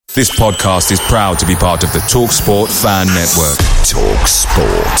This podcast is proud to be part of the TalkSport Fan Network.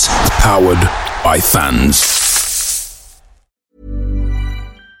 TalkSport. Powered by fans.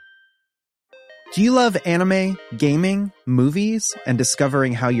 Do you love anime, gaming, movies, and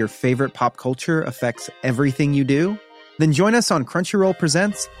discovering how your favorite pop culture affects everything you do? Then join us on Crunchyroll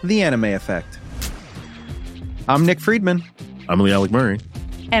Presents The Anime Effect. I'm Nick Friedman. I'm Lee Alec Murray.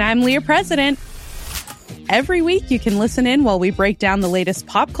 And I'm Leah President. Every week you can listen in while we break down the latest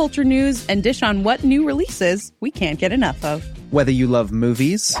pop culture news and dish on what new releases we can't get enough of. Whether you love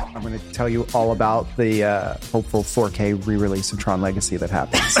movies, I'm going to tell you all about the hopeful 4K re-release of Tron Legacy that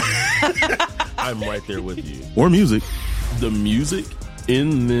happens. I'm right there with you. Or music. The music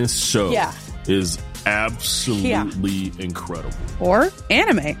in this show is absolutely incredible. Or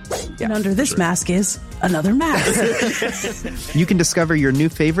anime. And under this mask is another mask. You can discover your new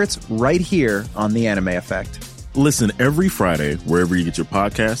favorites right here on The Anime Effect. Listen every Friday wherever you get your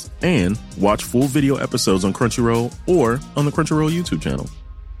podcast and watch full video episodes on Crunchyroll or on the Crunchyroll YouTube channel.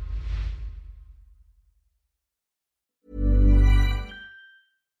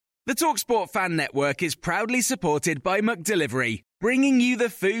 The TalkSport Fan Network is proudly supported by McDelivery, bringing you the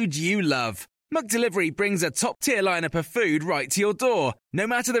food you love. McDelivery brings a top-tier lineup of food right to your door. No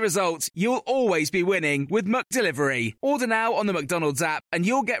matter the result, you'll always be winning with McDelivery. Order now on the McDonald's app and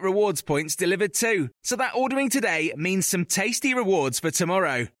you'll get rewards points delivered too. So that ordering today means some tasty rewards for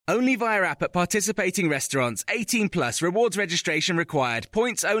tomorrow. Only via app at participating restaurants. 18 plus. Rewards registration required.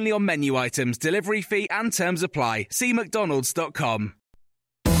 Points only on menu items. Delivery fee and terms apply. See mcdonalds.com.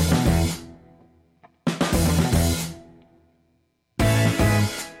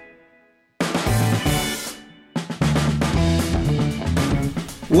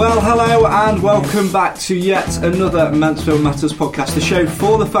 Well, hello and welcome back to yet another Mansfield Matters podcast, the show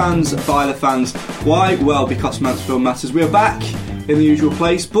for the fans, by the fans. Why? Well, because Mansfield Matters. We are back in the usual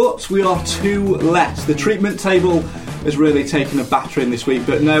place, but we are two less. The treatment table has really taken a battering this week,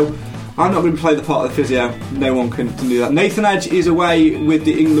 but no, I'm not going to play the part of the physio. No one can do that. Nathan Edge is away with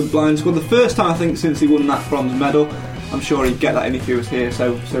the England blind squad. The first time, I think, since he won that bronze medal. I'm sure he'd get that in if he was here,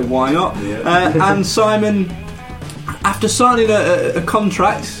 so why not? Yeah. And Simon, after signing a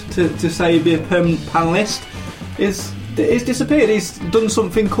contract to say he'd be a permanent panellist, is disappeared. He's done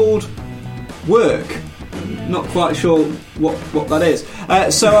something called work. Not quite sure what that is.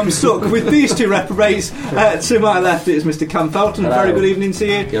 So I'm stuck with these two reprobates. To my left is Mr. Cam Felton. Hello. Very good evening to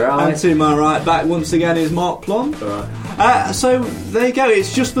you. You're right. And to my right, back once again, is Mark Plum. So there you go.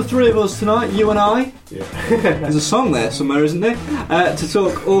 It's just the three of us tonight, you and I. Yeah. There's a song there somewhere, isn't there? To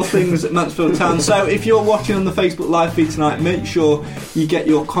talk all things at Mansfield Town. So if you're watching on the Facebook live feed tonight, make sure you get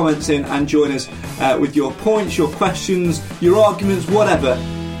your comments in and join us with your points, your questions, your arguments, whatever.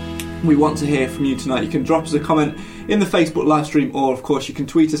 We want to hear from you tonight. You can drop us a comment in the Facebook live stream, or of course you can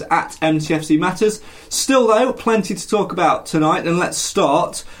tweet us at MTFC Matters. Still though, plenty to talk about tonight, and let's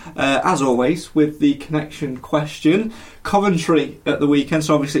start, as always, with the connection question. Coventry at the weekend,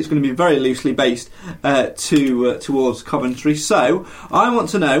 so obviously it's going to be very loosely based towards Coventry. So I want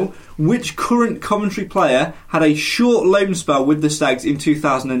to know which current Coventry player had a short loan spell with the Stags in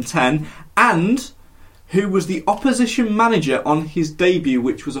 2010, and who was the opposition manager on his debut,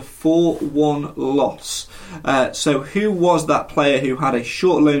 which was a 4-1 loss. So who was that player who had a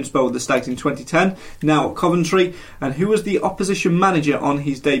short loan spell with the Stags in 2010, now at Coventry, and who was the opposition manager on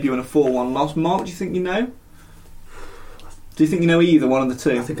his debut in a 4-1 loss? Mark, do you think you know? Do you think you know either one of the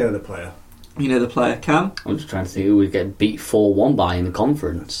two? I think I know the player. You know the player. Cam? I'm just trying to think who would get beat 4-1 by in the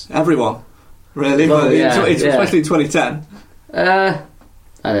conference. Everyone. Really? Well, yeah, especially in 2010?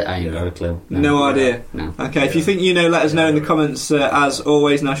 I ain't got a clue. No idea. No. Okay, if you think you know, let us know in the comments as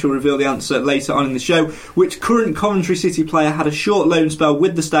always, and I shall reveal the answer later on in the show. Which current Coventry City player had a short loan spell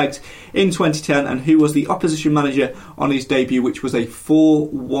with the Stags in 2010, and who was the opposition manager on his debut, which was a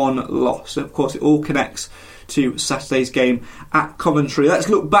 4-1 loss? So of course it all connects to Saturday's game at Coventry. Let's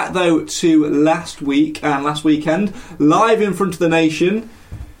look back though to last week and last weekend, live in front of the nation.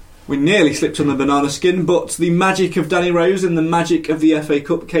 We nearly slipped on the banana skin, but the magic of Danny Rose and the magic of the FA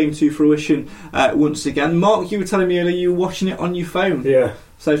Cup came to fruition once again. Mark, you were telling me earlier you were watching it on your phone. Yeah.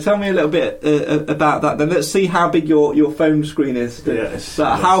 So tell me a little bit about that then. Let's see how big your phone screen is.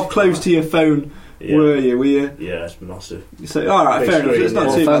 How close to your phone were you? Were you? Yeah, it's massive. So, alright, fair enough. It's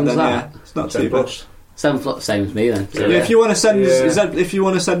not too bad then, yeah. It's not too bad. 7 foot, same as me then. So if you want to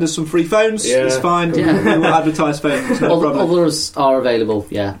send us some free phones, it's fine. We will advertise phones. It's no problem. Others are available.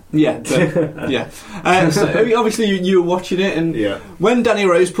 Yeah. So obviously you were watching it, and when Danny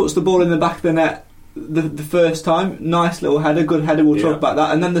Rose puts the ball in the back of the net the first time, nice little header, good header. We'll talk about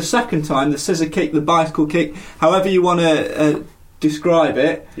that. And then the second time, the scissor kick, the bicycle kick, however you want to describe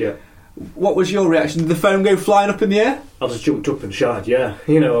it. Yeah. What was your reaction? Did the phone go flying up in the air? I just jumped up and shouted, yeah.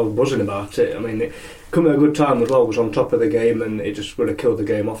 I was buzzing about it. I mean, it come at a good time as well. Was on top of the game, and it just would have killed the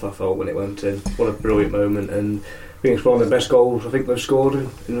game off, I felt, when it went in. What a brilliant moment. And I think it's one of the best goals I think they've scored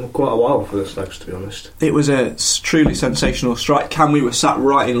in quite a while for the Stags, to be honest. It was a truly sensational strike. Cam, we were sat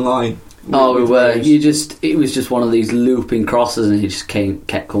right in line. We were. It was just one of these looping crosses, and it just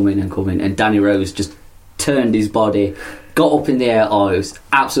kept coming and coming. And Danny Rose just turned his body, got up in the air. It was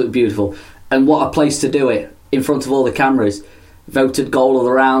absolutely beautiful. And what a place to do it, in front of all the cameras. Voted goal of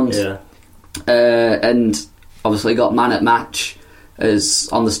the round. Yeah. And obviously got man at match as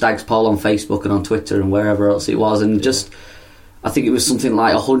on the Stags poll on Facebook and on Twitter and wherever else it was. And I think it was something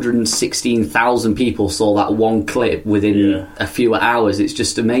like 116,000 people saw that one clip within a few hours. It's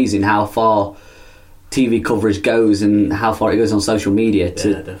just amazing how far TV coverage goes and how far it goes on social media.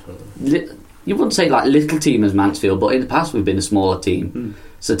 Definitely. You wouldn't say like little team as Mansfield, but in the past we've been a smaller team.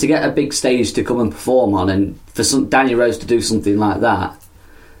 So to get a big stage to come and perform on, and for Danny Rose to do something like that,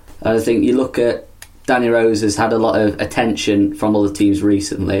 I think you look at Danny Rose has had a lot of attention from other teams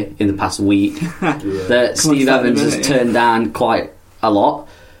recently in the past week that Steve Evans has turned down quite a lot,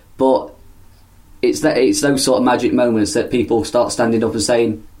 but it's those sort of magic moments that people start standing up and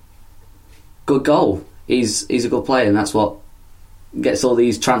saying, good goal, he's a good player, and that's what gets all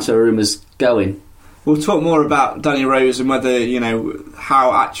these transfer rumours going. We'll talk more about Danny Rose and whether,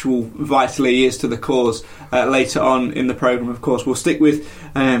 how actual vital he is to the cause later on in the programme, of course. We'll stick with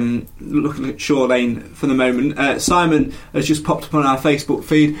looking at Shaw Lane for the moment. Simon has just popped up on our Facebook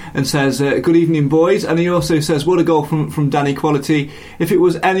feed and says, good evening, boys. And he also says, what a goal from Danny Quality. If it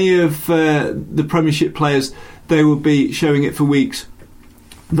was any of the Premiership players, they would be showing it for weeks.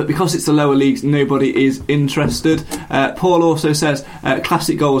 But because it's the lower leagues, nobody is interested. Paul also says,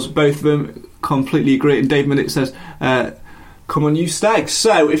 classic goals, both of them. Completely agree. And Dave Millett says, come on, you Stags.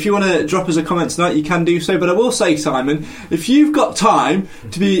 So if you want to drop us a comment tonight, you can do so. But I will say, Simon, if you've got time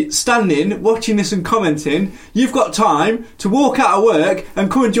to be standing, watching this and commenting, you've got time to walk out of work and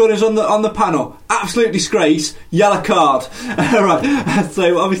come and join us on the panel. Absolute disgrace. Yellow card. Right.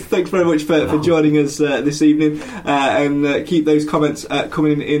 So obviously, thanks very much for joining us this evening, and keep those comments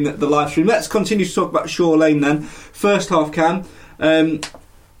coming in the live stream. Let's continue to talk about Shaw Lane then. First half, Cam.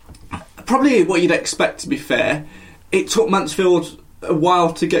 Probably what you'd expect, to be fair. It took Mansfield a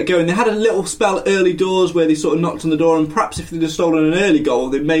while to get going. They had a little spell early doors where they sort of knocked on the door, and perhaps if they'd have stolen an early goal,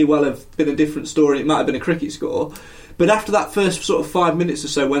 they may well have been a different story. It might have been a cricket score. But after that first sort of 5 minutes or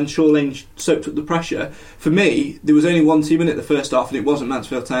so, when Shaw Lane soaked up the pressure, for me, there was only 1 team in it the first half, and it wasn't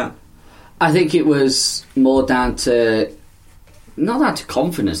Mansfield Town. I think it was more down to... not down to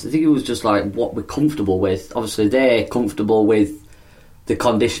confidence. I think it was just like what we're comfortable with. Obviously, they're comfortable with the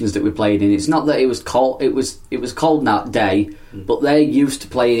conditions that we played in. It's not that it was cold. It was cold that day, but they're used to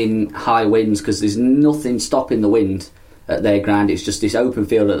playing in high winds because there's nothing stopping the wind at their ground. It's just this open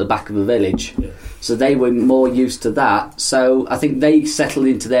field at the back of a village. Yeah. So they were more used to that. So I think they settled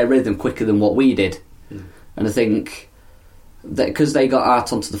into their rhythm quicker than what we did. And I think that because they got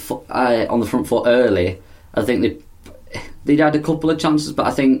out onto the on the front foot early, I think they'd had a couple of chances, but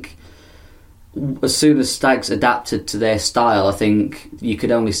I think as soon as Stags adapted to their style, I think you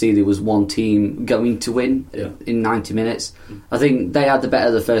could only see there was one team going to win in 90 minutes. I think they had the better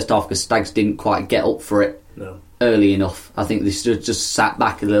of the first half because Stags didn't quite get up for it early enough. I think they just sat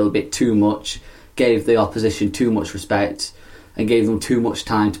back a little bit too much, gave the opposition too much respect and gave them too much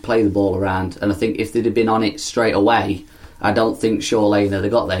time to play the ball around. And I think if they'd have been on it straight away, I don't think Shaw Lane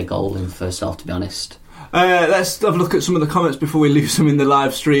had got their goal in the first half, to be honest. Let's have a look at some of the comments before we lose them in the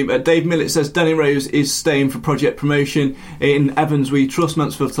live stream. Dave Millett says Danny Rose is staying for project promotion. In Evans we trust,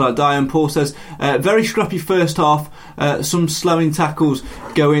 Mansfield till I die. And Paul says very scrappy first half, some slowing tackles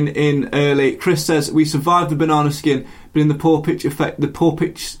going in early. Chris says we survived the banana skin, but in the poor pitch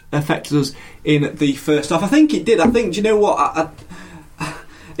affected us in the first half. I think it did. I think, do you know what?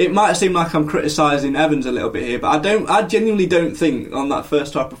 It might seem like I'm criticising Evans a little bit here, but I genuinely don't think on that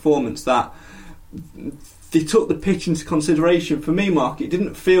first half performance that they took the pitch into consideration. For me, Mark, it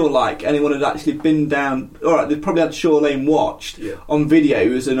didn't feel like anyone had actually been down. Alright, they probably had Shaw Lane watched on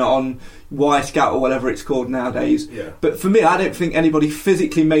videos and on Y-Scout or whatever it's called nowadays. But for me, I don't think anybody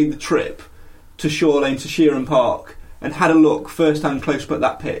physically made the trip to Shaw Lane, to Sheeran Park, and had a look first hand close up at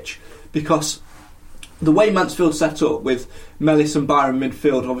that pitch, because the way Mansfield set up with Mellis and Byron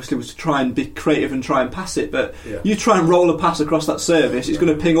midfield obviously was to try and be creative and try and pass it, but you try and roll a pass across that surface, it's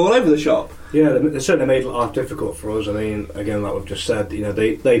going to ping all over the shop. Yeah, they certainly made life difficult for us. I mean, again, like we've just said,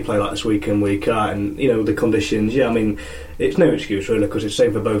 they play like this week in, week out, and the conditions. Yeah, I mean, it's no excuse really because it's the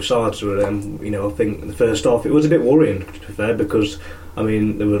same for both sides. Really, I think in the first half it was a bit worrying, to be fair, because they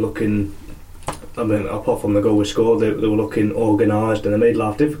were looking. Apart from the goal we scored, they were looking organised and they made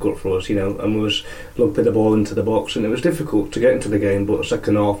life difficult for us, and we was lumping the ball into the box and it was difficult to get into the game. But the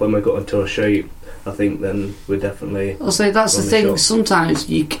second half, when we got into a shape, I think then we definitely... I'll say that's the thing, sometimes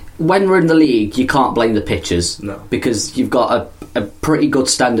when we're in the league, you can't blame the pitches. No. Because you've got a pretty good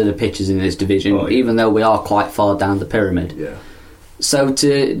standard of pitches in this division, even though we are quite far down the pyramid. Yeah. So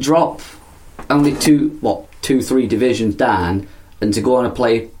to drop only 2-3 divisions down... And to go on a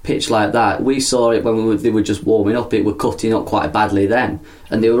play pitch like that, we saw it when they were just warming up. It were cutting up quite badly then,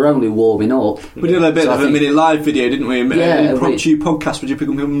 and they were only warming up. We did a bit of a mini live video, didn't we? An impromptu podcast, which is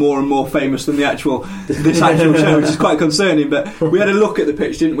becoming more and more famous than this actual show, which is quite concerning. But we had a look at the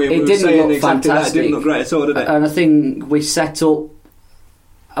pitch, didn't we? It didn't look fantastic. It didn't look great at all, did it? And I think we set up.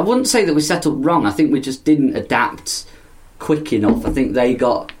 I wouldn't say that we set up wrong. I think we just didn't adapt quick enough. I think they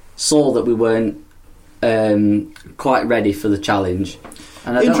saw that we weren't quite ready for the challenge.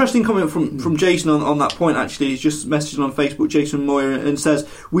 And interesting comment from Jason on that point. Actually, he's just messaging on Facebook, Jason Moyer, and says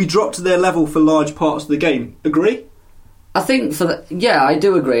we dropped to their level for large parts of the game. Agree? I think I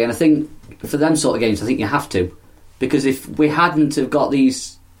do agree, and I think for them sort of games, I think you have to, because if we hadn't have got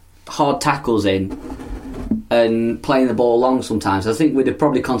these hard tackles in and playing the ball long, sometimes I think we'd have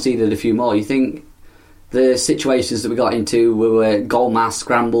probably conceded a few more. You think? The situations that we got into were goal mass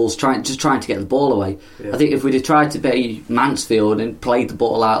scrambles, trying to get the ball away. Yeah. I think if we'd have tried to be Mansfield and played the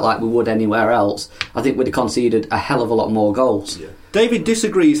ball out like we would anywhere else, I think we'd have conceded a hell of a lot more goals. Yeah. David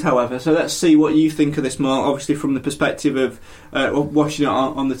disagrees, however, so let's see what you think of this, Mark, obviously from the perspective of watching it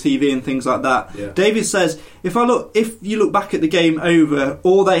on the TV and things like that. Yeah. David says, if you look back at the game over,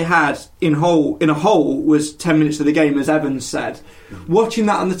 all they had in a whole was 10 minutes of the game, as Evans said. Watching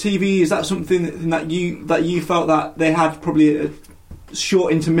that on the TV, is that something that you felt that they had probably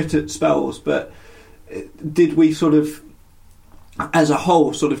short intermittent spells, but did we sort of, as a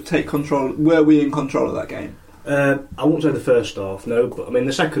whole, sort of take control? Were we in control of that game? I won't say the first half, no, but I mean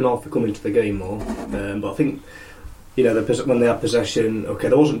the second half we come into the game more. But I think when they had possession, okay,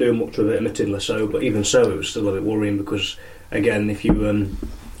 they wasn't doing much with it, admittedly so, but even so, it was still a bit worrying because again, if you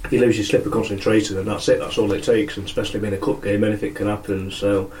lose your slip of concentration, and that's it, that's all it takes, and especially being a cup game, anything can happen.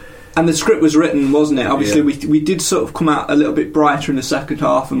 So. And the script was written, wasn't it? Obviously, we did sort of come out a little bit brighter in the second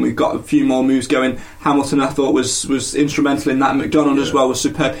half, and we've got a few more moves going. Hamilton, I thought, was instrumental in that. McDonald as well was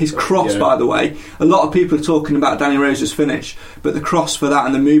superb. His cross, by the way, a lot of people are talking about Danny Rose's finish, but the cross for that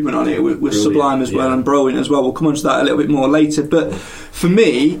and the movement on it was sublime as well and brilliant as well. We'll come on to that a little bit more later. But for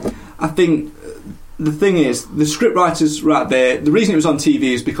me, I think the thing is, the script writers right there, the reason it was on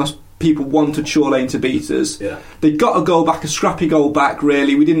TV is because people wanted Shore Lane to beat us. Yeah. They got a goal back, a scrappy goal back,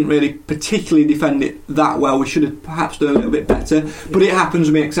 really. We didn't really particularly defend it that well. We should have perhaps done a little bit better. But it happens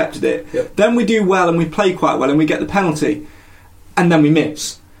and we accepted it. Yep. Then we do well and we play quite well and we get the penalty. And then we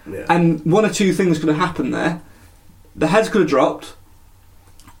miss. Yeah. And one or two things could have happened there. The heads could have dropped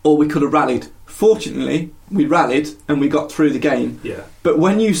or we could have rallied. Fortunately, we rallied and we got through the game. Yeah. But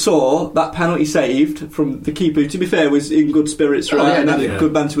when you saw that penalty saved from the keeper, who, to be fair, was in good spirits, right, and had a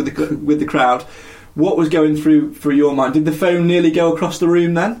good banter with the crowd, what was going through your mind? Did the phone nearly go across the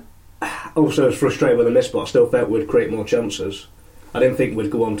room then? Also, I was frustrated with the miss, but I still felt we'd create more chances. I didn't think we'd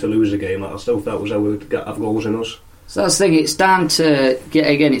go on to lose a game. I still felt as though we'd have goals in us. So that's the thing. It's down to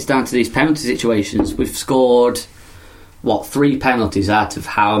these penalty situations. We've scored 3 penalties out of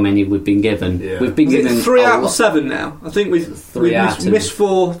how many we've been given. Yeah. We've been given 3 out of 7 now. I think we've missed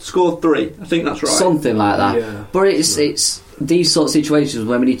 4, scored 3. I think that's right. Something like that. Yeah. But it's these sort of situations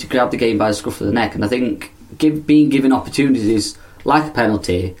when we need to grab the game by the scruff of the neck, and I think being given opportunities like a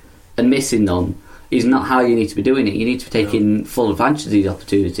penalty and missing them is not how you need to be doing it. You need to be taking full advantage of these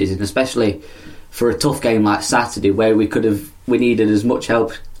opportunities, and especially for a tough game like Saturday where we needed as much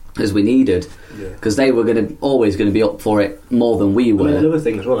help as we needed, because they were always going to be up for it more than we were. Another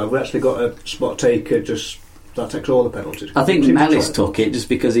thing as well, we actually got a spot taker that takes all the penalties. I think Mellis took it just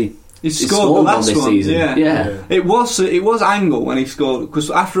because he scored the last this one. Season. Yeah. It was Angle when he scored, because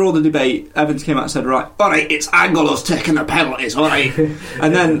after all the debate, Evans came out and said, right, alright, it's Angle who's taking the penalties, alright.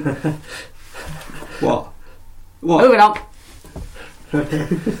 And then what? Moving on.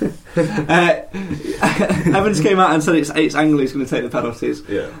 Evans came out and said it's Angley who's going to take the penalties.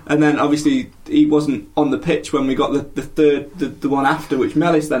 Yeah. And then obviously he wasn't on the pitch when we got the one after, which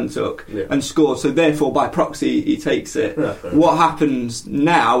Mellis then took and scored. So therefore, by proxy, he takes it. Yeah, what happens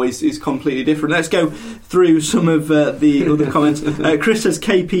now is completely different. Let's go through some of the other comments. Chris says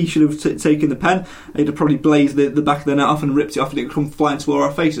KP should have taken the pen. He'd have probably blazed the back of the net off and ripped it off, and it would come flying toward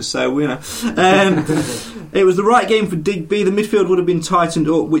our faces. So it was the right game for Digby. The midfield would have been tightened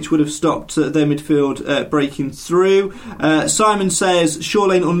up, which would have stopped their midfield breaking through. Simon says Shaw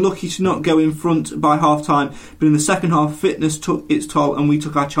Lane unlucky to not go in front by half time, but in the second half fitness took its toll and we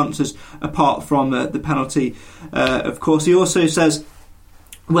took our chances apart from the penalty. Of course, he also says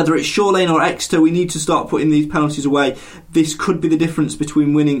whether it's Shaw Lane or Exeter, we need to start putting these penalties away. This could be the difference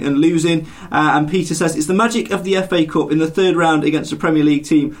between winning and losing. And Peter says it's the magic of the FA Cup. In the third round against a Premier League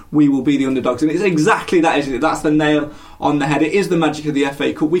team, we will be the underdogs. And it's exactly that, isn't it? That's the nail on the head. It is the magic of the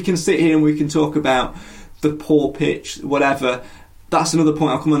FA Cup. We can sit here and we can talk about the poor pitch, whatever. That's another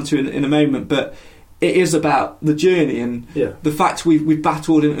point I'll come on to in a moment. But it is about the journey and the fact we've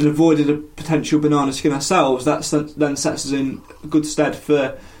battled and avoided a potential banana skin ourselves. That then sets us in good stead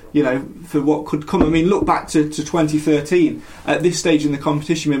for what could come. I mean, look back to 2013. At this stage in the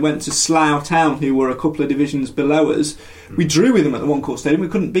competition, we went to Slough Town, who were a couple of divisions below us. We drew with them at the One Court Stadium. We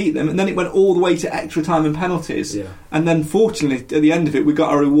couldn't beat them, and then it went all the way to extra time and penalties. Yeah. And then, fortunately, at the end of it, we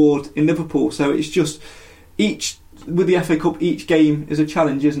got a reward in Liverpool. So it's just with the FA Cup, each game is a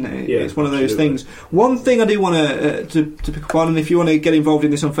challenge, isn't it? Yeah, it's one of those things. One thing I do want to pick up on, and if you want to get involved in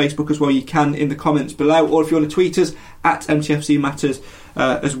this on Facebook as well, you can in the comments below, or if you want to tweet us at MTFC Matters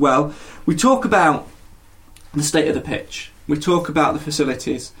as well. We talk about the state of the pitch. We talk about the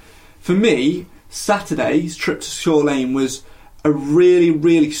facilities. For me, Saturday's trip to Shaw Lane was a really,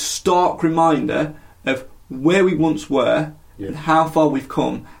 really stark reminder of where we once were and how far we've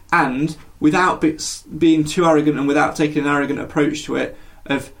come, and without being too arrogant and without taking an arrogant approach to it,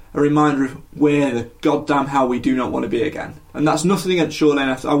 of a reminder of where the goddamn hell we do not want to be again. And that's nothing against Shaw Lane.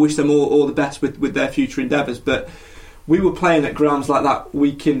 I wish them all the best with their future endeavours, but we were playing at grounds like that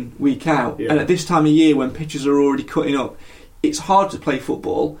week in, week out, and at this time of year when pitches are already cutting up, it's hard to play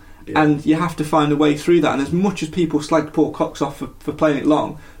football, and you have to find a way through that. And as much as people slagged Paul Cox off for playing it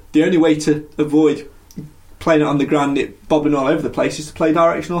long, the only way to avoid playing it on the ground, it bobbing all over the place, is to play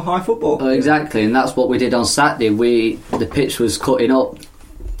directional high football. Oh, exactly, and that's what we did on Saturday. The pitch was cutting up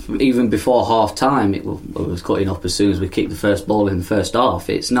even before half time. It was cutting up as soon as we kicked the first ball in the first half.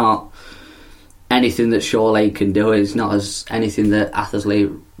 It's not anything that Shaw Lane can do. It's not as anything that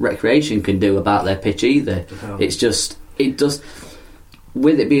Athersley Recreation can do about their pitch either. It's just, it does,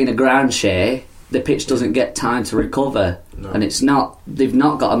 with it being a ground share, the pitch doesn't get time to recover, and they've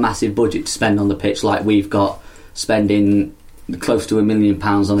not got a massive budget to spend on the pitch like we've got, spending close to £1 million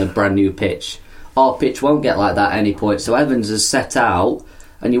on a brand new pitch. Our pitch won't get like that at any point. So Evans has set out,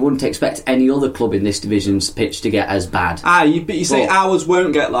 and you wouldn't expect any other club in this division's pitch to get as bad. But you say ours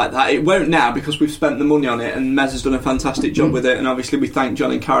won't get like that. It won't now because we've spent the money on it, and Mez has done a fantastic job with it, and obviously we thank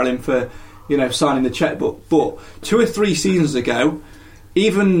John and Carolyn for signing the chequebook. But 2 or 3 seasons ago,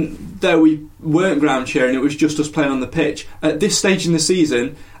 even though we weren't ground sharing, it was just us playing on the pitch. At this stage in the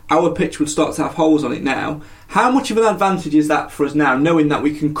season, our pitch would start to have holes on it now. How much of an advantage is that for us now, knowing that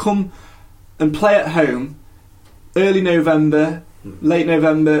we can come and play at home early November, late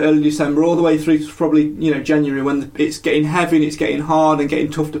November, early December, all the way through to probably January, when it's getting heavy and it's getting hard and getting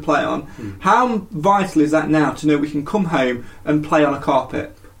tough to play on? How vital is that now to know we can come home and play on a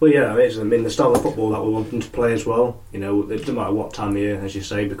carpet? Well, yeah, it is. I mean, the style of football that we're wanting to play as well. It doesn't matter what time of year, as you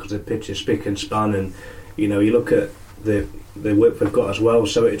say, because the pitch is spick and span, and you look at the width we've got as well.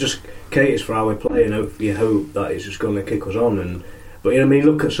 So it just caters for how we play, and you hope that it's just going to kick us on. But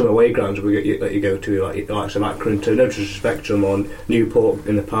look at some away grounds that you go to, like some Akron, to no disrespect to them, on Newport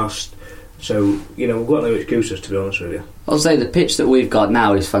in the past. So we've got no excuses, to be honest with you. I'll say the pitch that we've got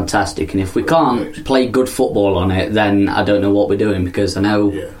now is fantastic, and if we can't play good football on it, then I don't know what we're doing, because I know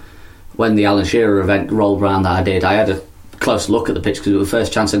when the Alan Shearer event rolled around that I had a close look at the pitch, because it was the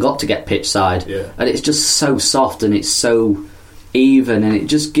first chance I got to get pitch side, and it's just so soft and it's so even, and it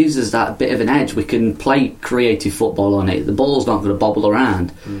just gives us that bit of an edge. We can play creative football on it. The ball's not going to bobble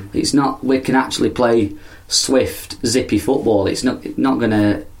around. It's not. We can actually play swift, zippy football. It's not going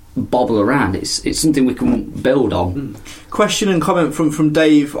to bobble around. It's something we can build on. Question and comment from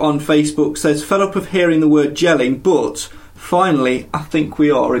Dave on Facebook says, fed up of hearing the word gelling, but finally I think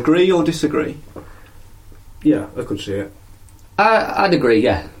we are. Agree or disagree? Yeah, I could see it. I'd agree,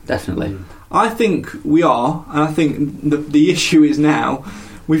 yeah, definitely. I think we are, and I think the issue is now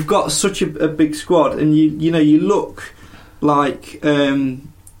we've got such a big squad, and you look like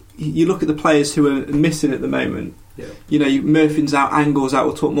you look at the players who are missing at the moment. Yeah. You know, Murphy's out, Angle's out.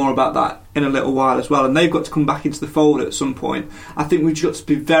 We'll talk more about that in a little while as well. And they've got to come back into the fold at some point. I think we've got to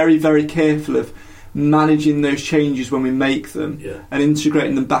be very, very careful of managing those changes when we make them and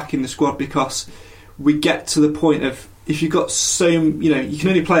integrating them back in the squad, because we get to the point of, if you've got you can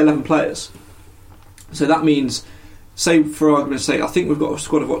only play 11 players. So that means, say for argument's sake, I think we've got a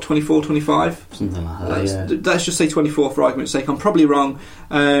squad of 24, 25? Something like that, Let's just say 24 for argument's sake. I'm probably wrong.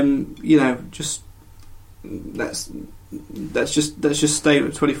 Let's just stay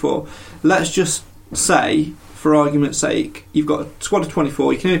with 24. Let's just say, for argument's sake, you've got a squad of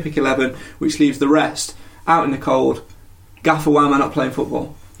 24, you can only pick 11, which leaves the rest out in the cold. Gaffer, why am I not playing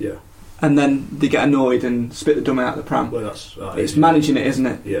football? Yeah. And then they get annoyed and spit the dummy out of the pram. Well, it's managing it, isn't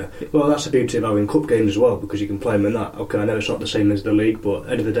it? Yeah. Well, that's the beauty of having cup games as well, because you can play them in that. Okay, I know it's not the same as the league, but at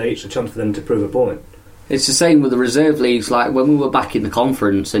the end of the day, it's a chance for them to prove a point. It's the same with the reserve leagues. Like when we were back in the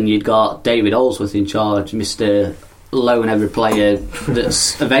conference and you'd got David Olsworth in charge, Mr. Loan every player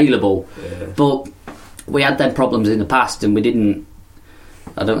that's available. Yeah. But we had them problems in the past, and we didn't.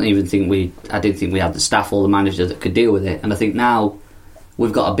 I didn't think we had the staff or the manager that could deal with it. And I think now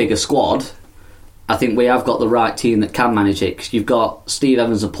we've got a bigger squad. I think we have got the right team that can manage it, because you've got Steve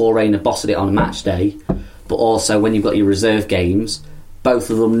Evans and Paul Rayner bossing it on a match day, but also when you've got your reserve games, both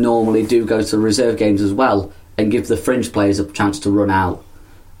of them normally do go to the reserve games as well and give the fringe players a chance to run out.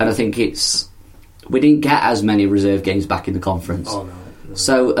 And I think we didn't get as many reserve games back in the conference. Oh, no.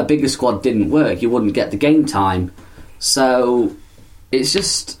 So a bigger squad didn't work. You wouldn't get the game time. So it's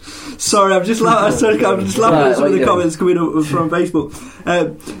just... Sorry, I'm just laughing at some of the comments coming up from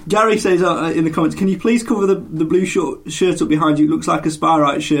Facebook. Gary says in the comments, can you please cover the blue shirt up behind you? It looks like a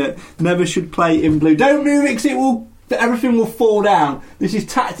Spyrite shirt. Never should play in blue. Don't move it, because everything will fall down. This is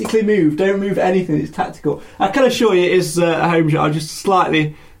tactically moved. Don't move anything. It's tactical. I can assure you it is a home shirt. I'll just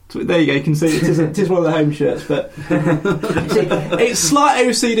slightly... There you go, you can see it is one of the home shirts, but it's slight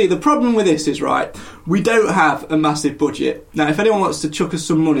OCD. The problem with this is, right, we don't have a massive budget. Now, if anyone wants to chuck us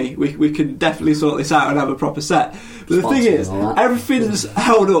some money, we can definitely sort this out and have a proper set. But the thing is, everything's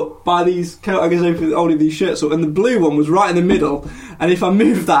held up by these coat hangers holding these shirts up, and the blue one was right in the middle, and if I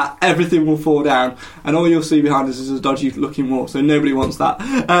move that, everything will fall down, and all you'll see behind us is a dodgy looking wall, so nobody wants that.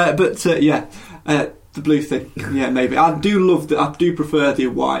 The blue thing, yeah, maybe. I do prefer the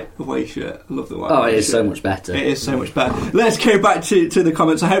white away shirt. I love the white. Oh, it is so much better. It is so much better. Let's go back to the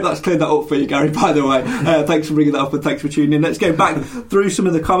comments. I hope that's cleared that up for you, Gary, by the way. Thanks for bringing that up, and thanks for tuning in. Let's go back through some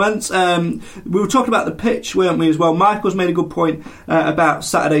of the comments. We were talking about the pitch, weren't we, as well? Michael's made a good point about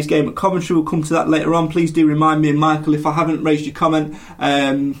Saturday's game at Coventry. We'll come to that later on. Please do remind me, and Michael, if I haven't raised your comment,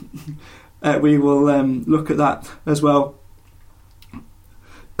 we will look at that as well.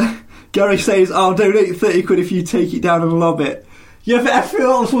 Gary says, I'll donate 30 quid if you take it down and lob it. Yeah, but everything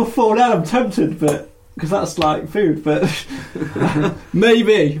else will fall down. I'm tempted, but because that's like food. But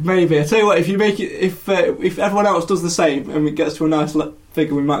maybe. I tell you what, if you make it, if everyone else does the same and it gets to a nice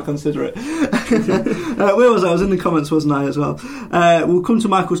figure, we might consider it. Where was I? I was in the comments, wasn't I, as well? We'll come to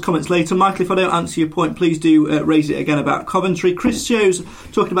Michael's comments later. Michael, if I don't answer your point, please do raise it again about Coventry. Chris shows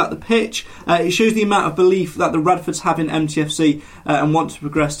talking about the pitch. It shows the amount of belief that the Radfords have in MTFC and want to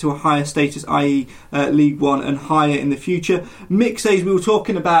progress to a higher status, i.e. League One and higher in the future. Mick says, we were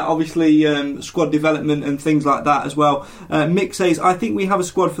talking about obviously squad development and things like that as well. Mick says, I think we have a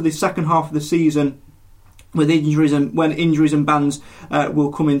squad for the second half of the season with injuries, and when injuries and bans will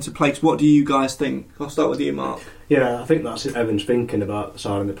come into place. What do you guys think? I'll start with you, Mark. Yeah, I think that's Evan's thinking about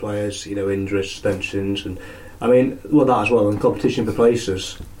signing the players, injuries, suspensions, and that as well, and competition for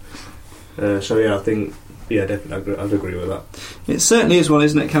places. I think, definitely I'd agree with that. It certainly is one,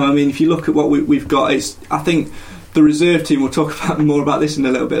 isn't it, Cam? I mean, if you look at what we've got, I think the reserve team, we'll talk more about this in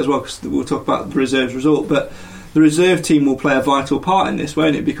a little bit as well, because we'll talk about the reserves result, but the reserve team will play a vital part in this,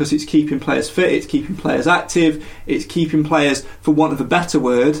 won't it? Because it's keeping players fit, it's keeping players active, it's keeping players, for want of a better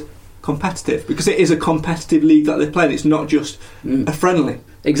word, competitive. Because it is a competitive league that they're playing, it's not just a friendly.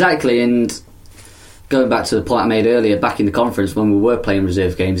 Exactly, and going back to the point I made earlier, back in the conference when we were playing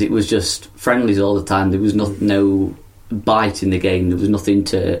reserve games, it was just friendlies all the time. There was no bite in the game, there was nothing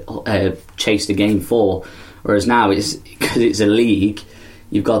to chase the game for. Whereas now, because it's a league,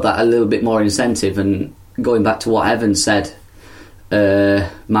 you've got that a little bit more incentive. And going back to what Evan said,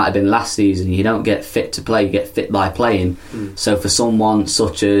 might have been last season, you don't get fit to play, you get fit by playing. So for someone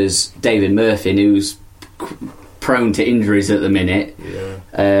such as David Murphy, who's prone to injuries at the minute,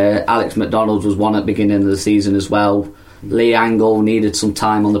 Alex McDonald was one at the beginning of the season as well. Lee Angle needed some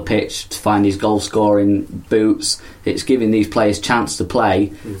time on the pitch to find his goal scoring boots. It's giving these players chance to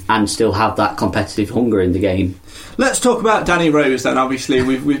play and still have that competitive hunger in the game. Let's talk about Danny Rose then. Obviously,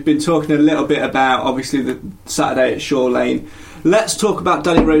 we've been talking a little bit about obviously the Saturday at Shore Lane. Let's talk about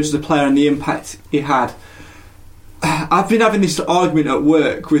Danny Rose as a player and the impact he had. I've been having this argument at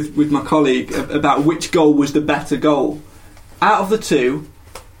work with my colleague about which goal was the better goal. Out of the two,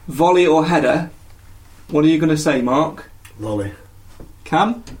 volley or header, what are you going to say, Mark? Volley.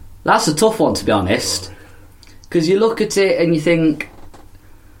 Cam? That's a tough one, to be honest. Because you look at it and you think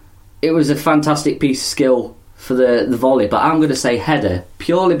it was a fantastic piece of skill for the volley, but I'm going to say header,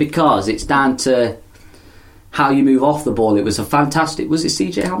 purely because it's down to how you move off the ball. It was a fantastic... Was it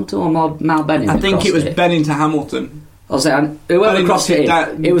CJ Hamilton or Mal Benning? I think it was Benning to Hamilton. I was saying, whoever crossed it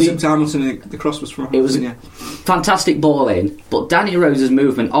in, it was to Hamilton. The cross was from Hamilton. It was a fantastic ball in, but Danny Rose's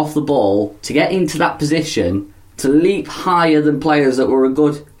movement off the ball to get into that position, to leap higher than players that were a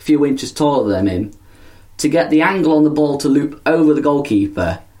good few inches taller than him, to get the angle on the ball to loop over the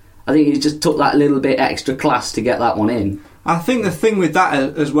goalkeeper. I think he just took that little bit extra class to get that one in. I think the thing with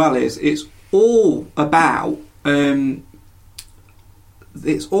that as well is it's all about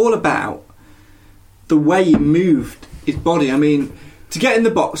the way he moved his body. I mean, to get in the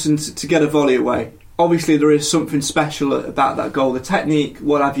box and to get a volley away, obviously there is something special about that goal, the technique,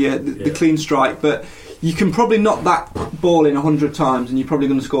 what have you, the clean strike, but you can probably knock that ball in 100 times and you're probably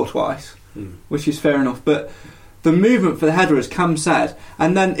going to score twice, which is fair enough. But the movement for the header, as Cam said,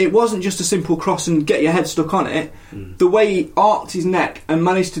 and then it wasn't just a simple cross and get your head stuck on it. The way he arced his neck and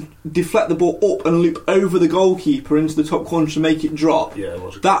managed to deflect the ball up and loop over the goalkeeper into the top corner to make it drop,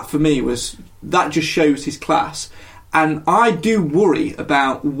 that for me that just shows his class. And I do worry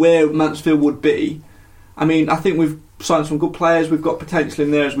about where Mansfield would be. I mean, I think we've signed some good players, we've got potential in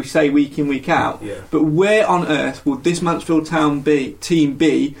there, as we say, week in, week out. But where on earth would this Mansfield Town team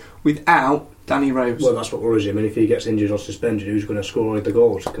be without Danny Rose? Well, that's what worries you. I mean, if he gets injured or suspended, who's going to score the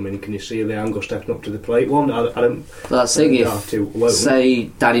goals? I mean, can you see Leandro stepping up to the plate? One, I don't. That's the thing. If say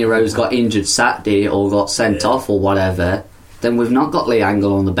Danny Rose got injured Saturday or got sent off or whatever, then we've not got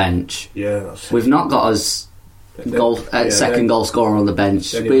Leandro on the bench. We've not got us second goal scorer on the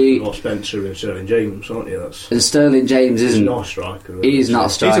bench. We've got Spencer and Sterling James, aren't you? And Sterling James isn't. He's not a striker. He's not a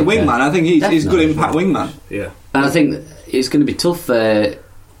striker. He's a wingman. I think he's a good impact wingman. Yeah. And I think it's going to be tough for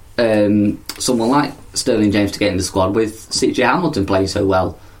someone like Sterling James to get in the squad with CJ Hamilton playing so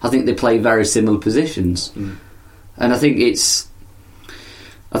well. I think they play very similar positions, and I think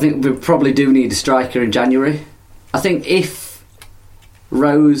we probably do need a striker in January. I think if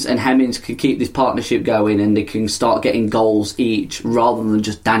Rose and Hemmings can keep this partnership going and they can start getting goals each rather than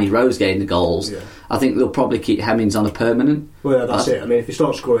just Danny Rose getting the goals, I think they'll probably keep Hemmings on a permanent. Well, that's it. I mean, if he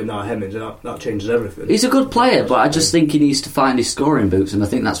starts scoring now, Hemmings, that changes everything. He's a good player, but I just think he needs to find his scoring boots, and I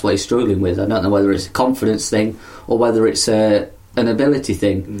think that's what he's struggling with. I don't know whether it's a confidence thing or whether it's an ability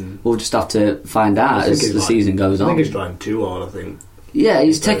thing. We'll just have to find out as the season goes on. I think he's trying too hard, I think. Yeah,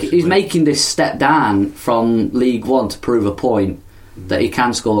 he's making this step down from League One to prove a point that he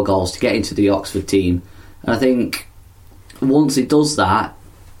can score goals to get into the Oxford team. And I think once he does that,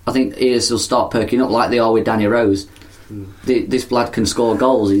 I think ears will start perking up like they are with Danny Rose. This lad can score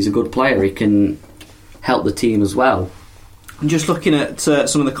goals. He's a good player. He can help the team as well. I'm just looking at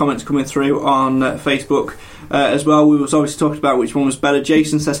some of the comments coming through on Facebook as well. We was obviously talking about which one was better.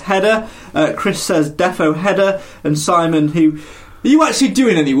 Jason says header. Chris says defo header. And Simon, who... Are you actually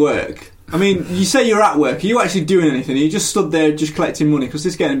doing any work? I mean, you say you're at work. Are you actually doing anything? Are you just stood there just collecting money? Because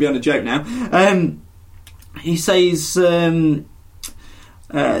this is getting beyond a joke now. He says... he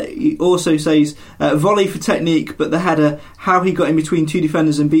also says volley for technique, but the header, how he got in between two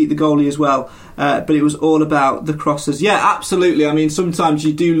defenders and beat the goalie as well. But it was all about the crosses. Yeah, absolutely. I mean, sometimes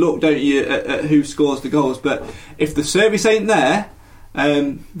you do look, don't you, at who scores the goals. But if the service ain't there,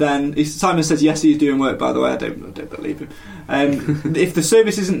 then Simon says yes, he's doing work. By the way, I don't believe him. If the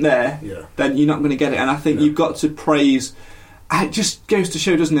service isn't there, then you're not going to get it. And I think you've got to praise. It just goes to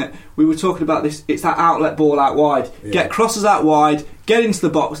show, doesn't it? We were talking about this. It's that outlet ball out wide. Get crosses out wide. Get into the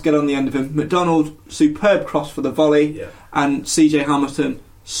box. Get on the end of him. McDonald, superb cross for the volley, and CJ Hamilton,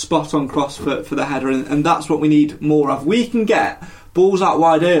 spot on cross for the header. And that's what we need more of. We can get balls out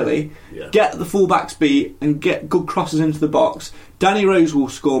wide early, get the fullbacks beat, and get good crosses into the box. Danny Rose will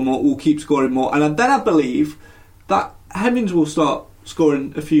score more. Will keep scoring more, and then I believe that Hemmings will start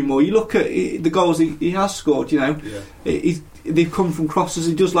scoring a few more. You look at the goals he has scored. You know, they've come from crosses.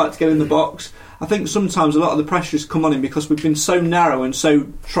 He does like to get in the box. I think sometimes a lot of the pressure has come on him because we've been so narrow and so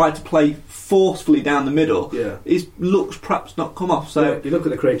tried to play forcefully down the middle. His looks perhaps not come off. So you look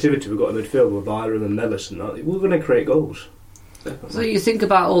at the creativity we've got in midfield with Byram and Mellis and that. We're going to create goals. Definitely. So you think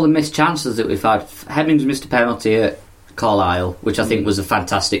about all the missed chances that we've had. Hemmings missed a penalty at Carlisle, which I think was a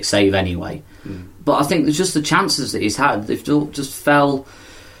fantastic save anyway. But I think there's just the chances that he's had, they've just fell.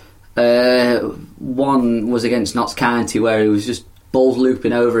 One was against Notts County where he was just balls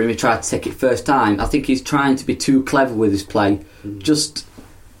looping over him, he tried to take it first time. I think he's trying to be too clever with his play. Just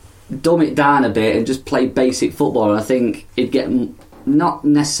dumb it down a bit and just play basic football, and I think he'd get, not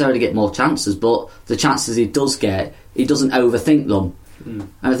necessarily get more chances, but the chances he does get, he doesn't overthink them.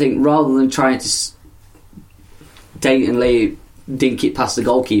 And I think rather than trying to daintily dink it past the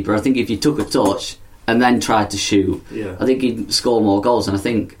goalkeeper, I think if you took a touch and then tried to shoot, I think he'd score more goals. And I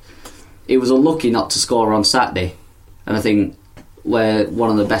think he was unlucky not to score on Saturday, and I think where one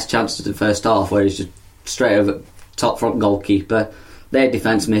of the best chances in the first half, where he's just straight over top front goalkeeper, their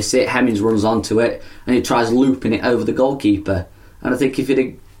defence miss it, Hemmings runs onto it and he tries looping it over the goalkeeper. And I think if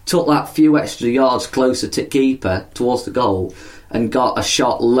he'd took that few extra yards closer to keeper towards the goal and got a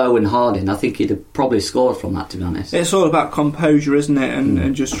shot low and hard in, I think he'd have probably scored from that, to be honest. It's all about composure, isn't it?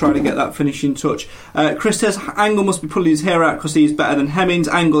 And just trying to get that finishing touch. Chris says Angle must be pulling his hair out because he's better than Hemmings.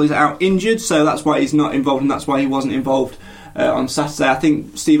 Angle is out injured, so that's why he's not involved, and that's why he wasn't involved on Saturday. I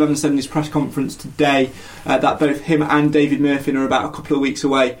think Steve Evans said in his press conference today that both him and David Murphy are about a couple of weeks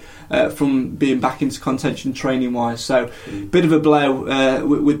away from being back into contention training wise, so bit of a blow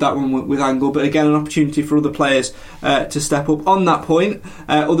with that one with Angle, but again an opportunity for other players to step up. On that point,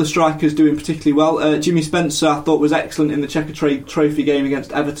 other strikers doing particularly well. Jimmy Spencer I thought was excellent in the Checkatrade Trophy game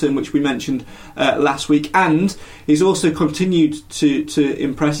against Everton, which we mentioned last week, and he's also continued to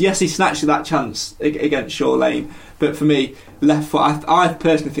impress. Yes, he snatched that chance against Shaw Lane, but for me, left foot, I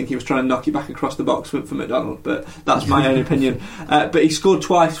personally think he was trying to knock it back across the box for McDonald, but that's my own opinion. But he scored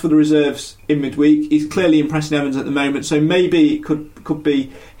twice for the reserves in midweek. He's clearly impressing Evans at the moment, so maybe it could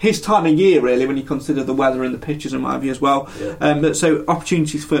be his time of year, really, when you consider the weather and the pitches and what have you as well. But so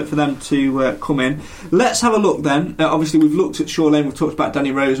opportunities for them to come in. Let's have a look then. Obviously, we've looked at Shaw Lane, we've talked about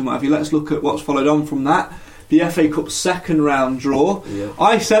Danny Rose and what have you. Let's look at what's followed on from that. The FA Cup second round draw.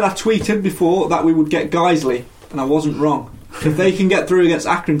 I tweeted before that we would get Guiseley, and I wasn't wrong. If they can get through against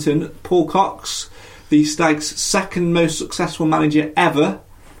Accrington, Paul Cox, the Stags' second most successful manager ever,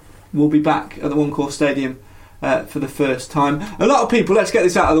 will be back at the One Call Stadium for the first time. A lot of people, let's get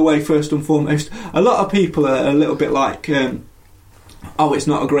this out of the way first and foremost, a lot of people are a little bit like, it's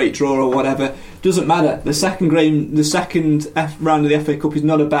not a great draw or whatever. Doesn't matter. The second round of the FA Cup is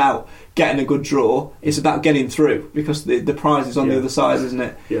not about getting a good draw, it's about getting through, because the prize is on the other side, isn't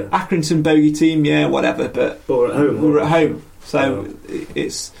it? Accrington bogey team, whatever, but we're at home, so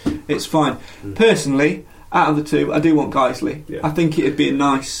it's fine. Personally, out of the two, I do want Guiseley. I think it'd be a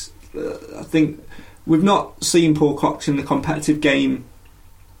nice, I think we've not seen Paul Cox in the competitive game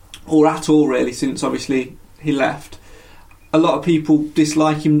or at all really since obviously he left. A lot of people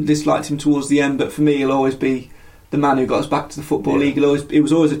disliked him towards the end, but for me he'll always be the man who got us back to the Football League. He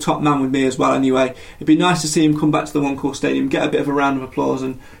was always a top man with me as well anyway. It'd be nice to see him come back to the One Call Stadium, get a bit of a round of applause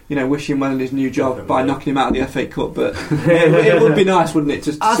and wish him well in his new job by knocking him out of the FA Cup, but it would be nice, wouldn't it,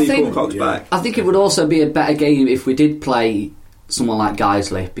 just to see Paul Cox back. I think it would also be a better game if we did play someone like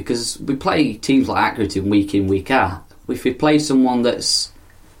Guiseley, because we play teams like Accrington week in, week out. If we play someone that's,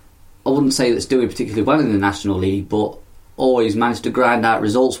 I wouldn't say that's doing particularly well in the National League, but always managed to grind out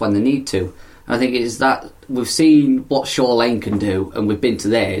results when they need to. And I think it is that we've seen what Shaw Lane can do, and we've been to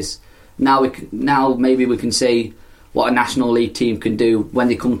theirs. Now maybe we can see what a National League team can do when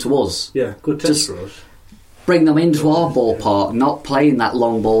they come to us. Yeah, good test for us. Bring them into our ballpark, not playing that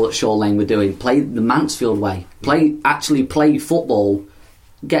long ball that Shaw Lane were doing. Play the Mansfield way. Play football.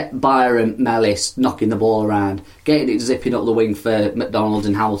 Get Byron, Mellis knocking the ball around, getting it zipping up the wing for McDonald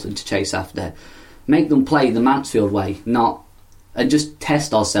and Hamilton to chase after. Make them play the Mansfield way, and just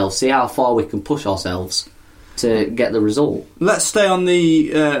test ourselves, see how far we can push ourselves to get the result. Let's stay on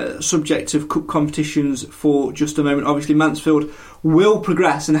the subject of cup competitions for just a moment. Obviously Mansfield will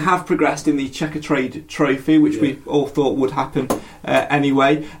progress and have progressed in the Checkatrade Trophy, which we all thought would happen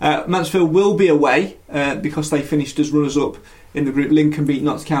anyway. Mansfield will be away because they finished as runners-up in the group. Lincoln beat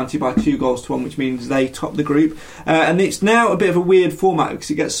Notts County by 2-1, which means they top the group. And it's now a bit of a weird format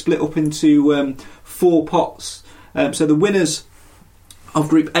because it gets split up into 4 pots. So the winners of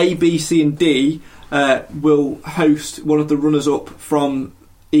Group A, B, C and D will host one of the runners-up from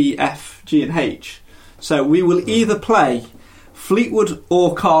E, F, G and H. So we will either play Fleetwood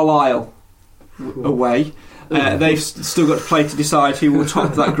or Carlisle away. They've still got to play to decide who will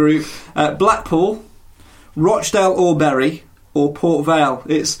top that group. Blackpool, Rochdale or Bury, or Port Vale.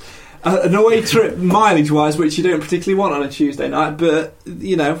 It's an away trip mileage-wise, which you don't particularly want on a Tuesday night, but,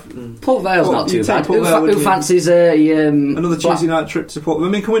 you know... Port Vale's not too bad. Who fancies another Tuesday night trip to Port Vale?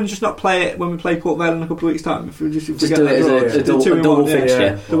 I mean, can we just not play it when we play Port Vale in a couple of weeks' time? If we just do it as a double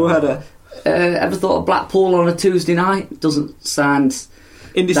fixture. Double header. Ever thought of Blackpool on a Tuesday night? Doesn't sound...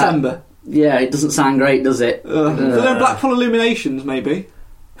 In December? It doesn't sound great, does it? Then Blackpool Illuminations, maybe.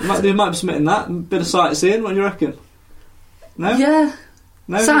 They might be submitting that. A bit of sightseeing, what do you reckon? No? Yeah.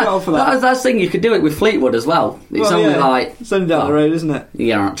 No, for that. That's the thing, you could do it with Fleetwood as well. It's it's only down the road, isn't it? You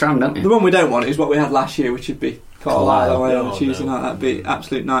get on a tram, don't you? The one we don't want is what we had last year, which would be Carlisle away on a Tuesday night. That'd be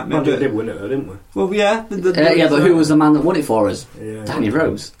absolute nightmare. We did win it though, didn't we? Well, yeah. But who was the man that won it for us? Danny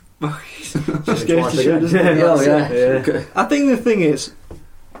Rose. Just goes to show, doesn't it? I think the thing is,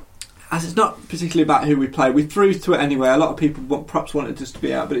 as it's not particularly about who we play, we threw to it anyway. A lot of people perhaps wanted us to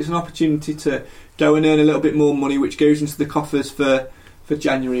be out, but it's an opportunity to go and earn a little bit more money, which goes into the coffers for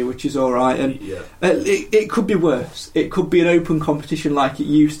January, which is all right. And it could be worse. It could be an open competition like it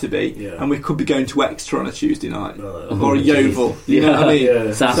used to be, and we could be going to Exeter on a Tuesday night or a Yeovil. You know what I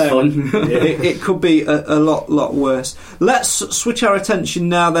mean? Sounds fun. It could be a lot worse. Let's switch our attention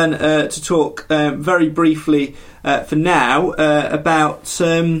now then to talk very briefly for now about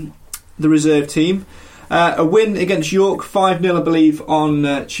the reserve team. A win against York, 5-0 I believe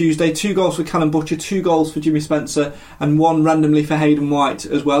on Tuesday. 2 goals for Callum Butcher, 2 goals for Jimmy Spencer, and 1 randomly for Hayden White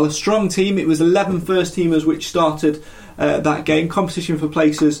as well. A strong team. It was 11 first teamers which started that game. Competition for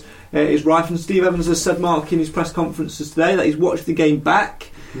places is rife, and Steve Evans has said, Mark, in his press conferences today that he's watched the game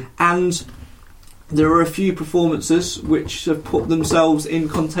back and there are a few performances which have put themselves in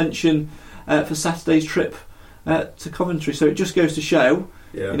contention for Saturday's trip to Coventry. So it just goes to show,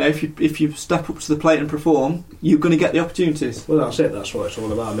 you know, if you step up to the plate and perform, you're going to get the opportunities. Well, that's it. That's what it's all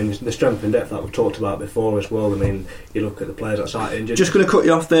about. I mean, the strength and depth that we've talked about before as well. I mean, you look at the players that sat injured. Just going to cut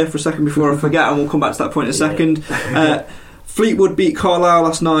you off there for a second before I forget, and we'll come back to that point in a second. Fleetwood beat Carlisle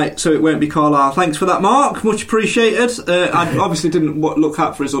last night, so it won't be Carlisle. Thanks for that, Mark. Much appreciated. I obviously didn't look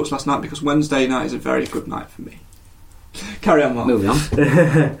out for results last night because Wednesday night is a very good night for me. Carry on, Mark. Moving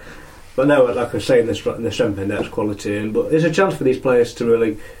on. But no, like I was saying, the strength and depth quality, but there's a chance for these players to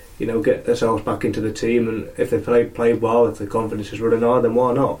really, you know, get themselves back into the team, and if they play well, if the confidence is running hard, then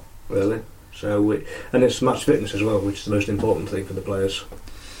why not, really? So, and it's match fitness as well, which is the most important thing for the players.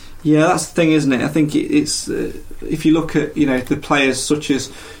 Yeah, that's the thing, isn't it? I think it's if you look at, you know, the players such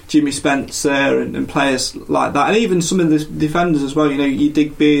as Jimmy Spencer and players like that, and even some of the defenders as well. You know, your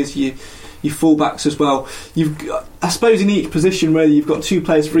Digbeers, your fullbacks as well. You've got, I suppose, in each position where you've got 2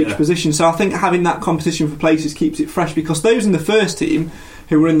 players for each position. So I think having that competition for places keeps it fresh, because those in the first team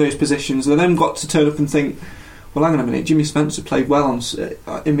who were in those positions, they then got to turn up and think, well, hang on a minute, Jimmy Spencer played well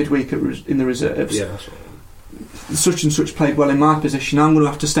in midweek in the reserves. Yeah, that's right. Such and such played well in my position. I'm going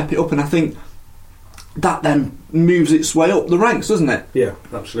to have to step it up, and I think that then moves its way up the ranks, doesn't it? Yeah,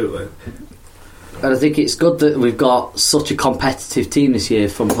 absolutely. And I think it's good that we've got such a competitive team this year,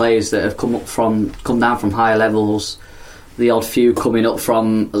 from players that have come down from higher levels, the odd few coming up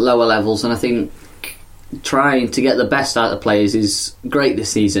from lower levels, and I think trying to get the best out of players is great this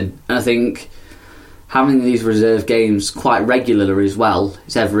season. And I think having these reserve games quite regularly as well,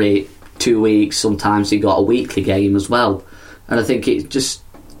 it's every 2 weeks, sometimes you got a weekly game as well, and I think it just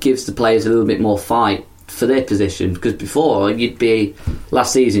gives the players a little bit more fight for their position, because before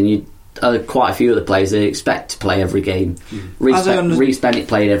last season quite a few of the players they expect to play every game. Reece Bennett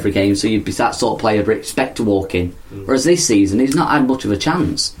played every game, so you'd be that sort of player but expect to walk in. Whereas this season he's not had much of a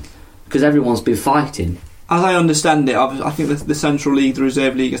chance because everyone's been fighting. As I understand it, I think the Central League, the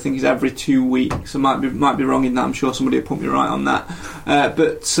Reserve League, I think is every 2 weeks. I might be wrong in that. I'm sure somebody will put me right on that.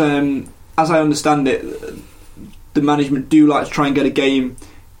 But as I understand it, the management do like to try and get a game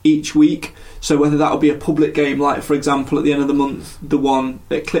each week. So whether that will be a public game, like for example at the end of the month, the one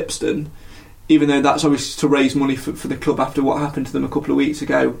at Clipston, even though that's obviously to raise money for the club after what happened to them a couple of weeks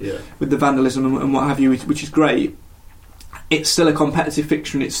ago with the vandalism and what have you, which is great. It's still a competitive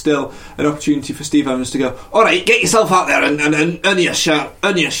fixture, and it's still an opportunity for Steve Evans to go, all right, get yourself out there and earn your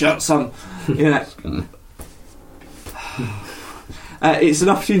shirt, son. You know. It's an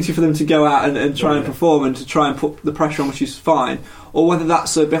opportunity for them to go out and try and perform and to try and put the pressure on, which is fine. Or whether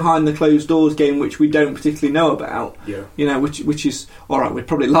that's a behind the closed doors game which we don't particularly know about, you know, which is all right. We'd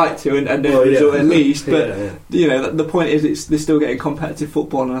probably like to and know the result at least, but you know, the point is they're still getting competitive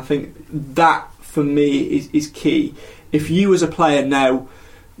football, and I think that for me is key. If you as a player now,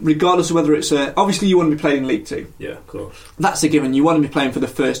 regardless of whether it's obviously you want to be playing in League 2. Yeah, of course. That's a given. You want to be playing for the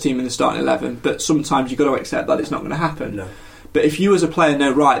first team in the starting 11, but sometimes you've got to accept that it's not going to happen. No. But if you as a player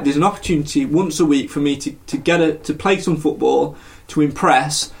know, right, there's an opportunity once a week for me to play some football, to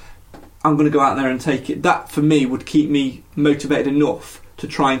impress, I'm going to go out there and take it. That, for me, would keep me motivated enough to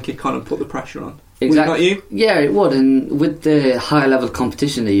try and kick on and put the pressure on. Exactly. Would it not you? Yeah, it would. And with the high level of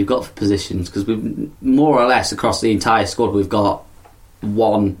competition that you've got for positions, because we've more or less across the entire squad, we've got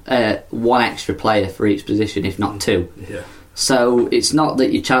one extra player for each position, if not two. Yeah. So it's not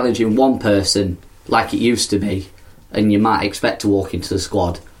that you're challenging one person like it used to be, and you might expect to walk into the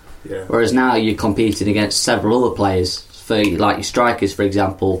squad. Yeah. Whereas now you're competing against several other players. For like your strikers, for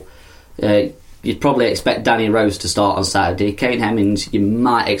example, you'd probably expect Danny Rose to start on Saturday. Kane Hemmings, you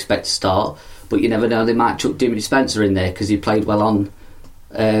might expect to start, but you never know. They might chuck Dimitri Spencer in there because he played well on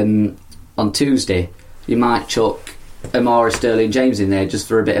Tuesday. You might chuck Amara Sterling James in there just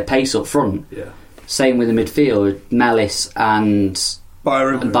for a bit of pace up front. Yeah. Same with the midfield, Mellis and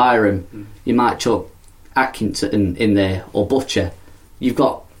Byram. You might chuck Atkinson in there or Butcher. You've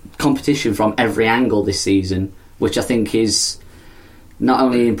got competition from every angle this season, which I think is not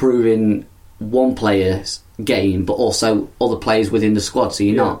only improving one player's game but also other players within the squad. So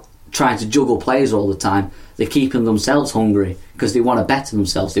you're not trying to juggle players all the time. They're keeping themselves hungry because they want to better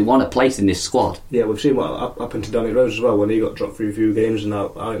themselves. They want a place in this squad. Yeah, we've seen what happened to Danny Rose as well when he got dropped for a few games, and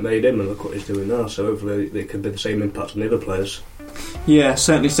how it made him, and look what he's doing now. So hopefully it could be the same impact on the other players. Yeah,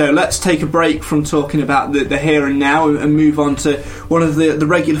 certainly so. Let's take a break from talking about the here and now and move on to one of the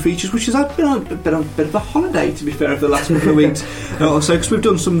regular features, which has been on a bit of a holiday, to be fair, over the last couple of weeks or so, because we've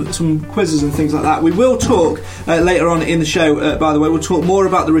done some quizzes and things like that. We will talk later on in the show, by the way, we'll talk more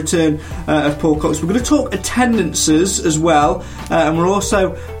about the return of Paul Cox. We're going to talk attendances as well, and we're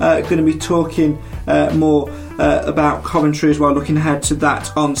also going to be talking more about Coventry as well, looking ahead to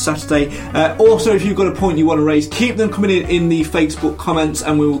that on Saturday. Also, if you've got a point you want to raise, keep them coming in the Facebook comments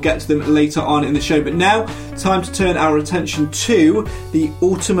and we will get to them later on in the show. But now, time to turn our attention to the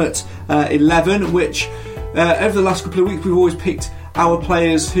Ultimate 11, which over the last couple of weeks we've always picked our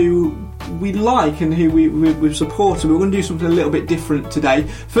players who we like and who we've supported. We're going to do something a little bit different today.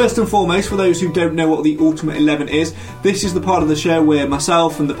 First and foremost, for those who don't know what the Ultimate 11 is, this is the part of the show where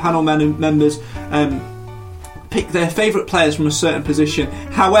myself and the panel members pick their favourite players from a certain position.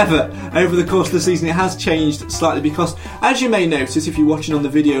 However, over the course of the season it has changed slightly because, as you may notice if you're watching on the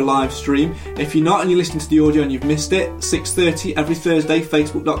video live stream, if you're not and you're listening to the audio and you've missed it, 6:30 every Thursday,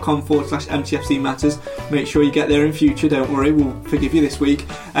 facebook.com/MTFC Matters. Make sure you get there in future, don't worry, we'll forgive you this week.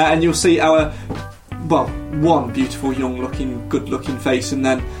 And you'll see our, one beautiful, young-looking, good-looking face, and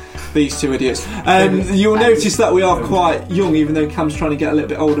then these two idiots. You'll notice that we are quite young, even though Cam's trying to get a little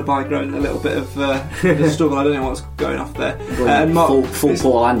bit older by growing a little bit of a struggle. I don't know what's going off there. Mark, full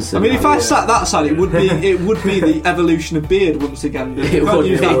Paul Anderson. I mean, if I sat that side, it would be the evolution of beard once again. It would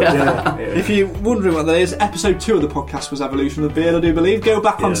be, If you're wondering what that is, episode 2 of the podcast was Evolution of Beard, I do believe. Go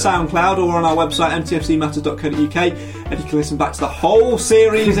back on SoundCloud or on our website mtfcmatters.co.uk and you can listen back to the whole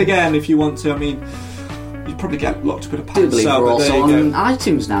series again if you want to. I mean, you'd probably get locked up in a pants. I do believe we're also on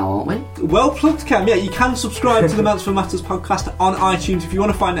iTunes now, aren't we? Well plugged, Cam. Yeah, you can subscribe to the Mansfield Matters podcast on iTunes. If you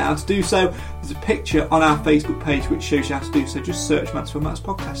want to find out how to do so, there's a picture on our Facebook page which shows you how to do so. Just search Mansfield Matters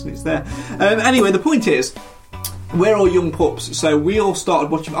podcast and it's there. Anyway, the point is, we're all young pups, so we all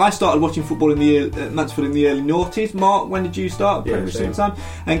started watching. I started watching football in the Mansfield in the early noughties. Mark, when did you start? Pretty same time.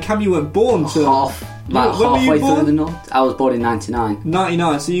 And Cam, you weren't born till halfway through the north. I was born in 99.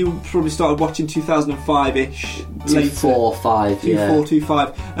 99. So you probably started watching 2005-ish. 2004-5.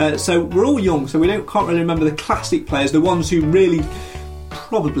 2004-2005. So we're all young, so we can't really remember the classic players, the ones who really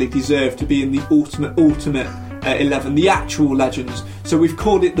probably deserve to be in the ultimate 11, the actual legends. So we've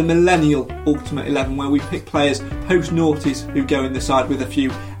called it the Millennial Ultimate 11, where we pick players post-noughties who go in the side with a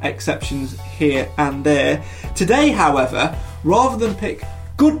few exceptions here and there. Today, however, rather than pick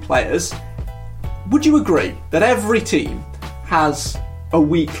good players, would you agree that every team has a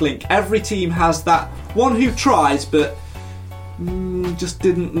weak link? Every team has that one who tries but just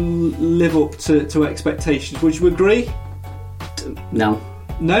didn't live up to expectations. Would you agree? No.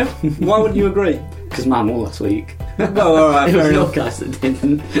 No? Why wouldn't you agree? Because mine won last week. Well, alright, fair enough. Guys that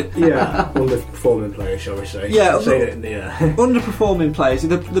didn't. Yeah, underperforming players, shall we say? Yeah, underperforming players,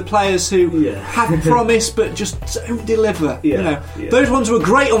 the players who have promise but just don't deliver. Yeah, those ones who are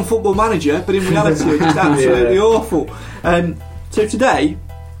great on Football Manager, but in reality are just absolutely awful. So today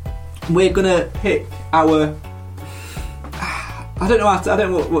we're gonna pick our. I don't know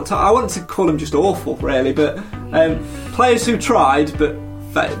what I want to call them, just awful, really, but players who tried but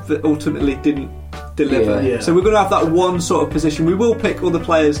ultimately didn't deliver. Yeah. So we're going to have that one sort of position. We will pick other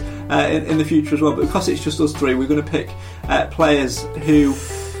players in the future as well, but because it's just us three, we're going to pick players who,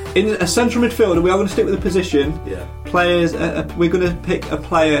 in a central midfielder, we are going to stick with the position. Yeah. Players, we're going to pick a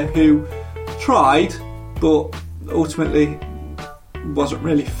player who tried but ultimately wasn't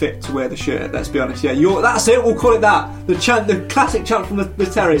really fit to wear the shirt. Let's be honest. Yeah, that's it. We'll call it that. The classic chant from the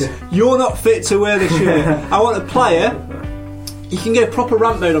terrace. You're not fit to wear the shirt. I want a player. You can go proper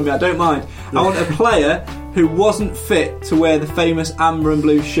rant mode on me. I don't mind. I want a player who wasn't fit to wear the famous amber and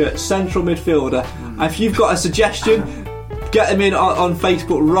blue shirt. Central midfielder. If you've got a suggestion, get them in on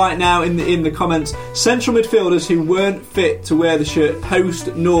Facebook right now in the comments. Central midfielders who weren't fit to wear the shirt post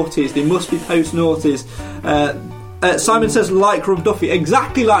noughties. They must be post noughties. Simon says like Rob Duffy,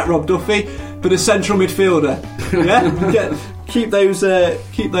 exactly like Rob Duffy, but a central midfielder. Yeah, keep those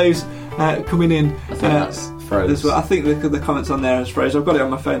coming in. I think that's froze. Well. I think the comments on there is froze. I've got it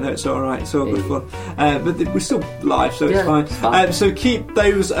on my phone though. It's all right. It's all good fun. But we're still live, so it's fine. So keep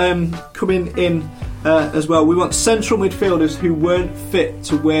those coming in as well. We want central midfielders who weren't fit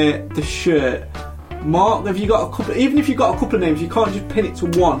to wear the shirt. Mark, have you got a couple? Even if you've got a couple of names, you can't just pin it to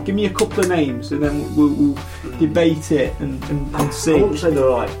one. Give me a couple of names, and then we'll debate it and see. I wouldn't say they're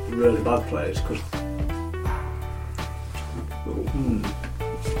like really bad players because.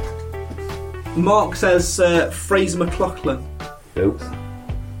 Mark says Fraser McLaughlin. Oops.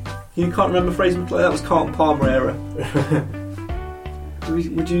 You can't remember Fraser McLaughlin? That was Carlton Palmer era.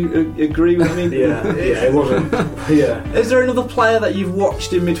 Would you agree with me? Yeah, it wasn't. Yeah. Is there another player that you've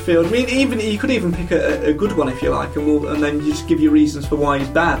watched in midfield? I mean, you could even pick a good one if you like, and then you just give your reasons for why he's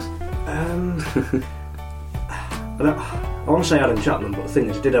bad. I want to say Adam Chapman, but the thing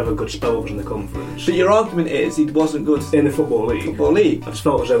is, he did have a good spell with us in the conference. But your argument is he wasn't good in the Football League. I just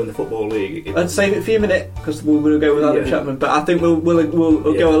felt as though in the Football League. I'd save it for you a minute because we're going to go with Adam Chapman. But I think we'll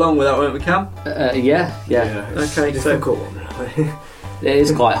go along with that, won't we, Cam? Yeah. Okay, so cool. It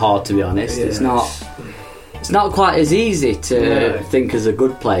is quite hard, to be honest. Yeah. It's not quite as easy to think as a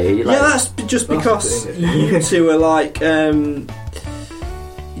good player. That's just because you two are like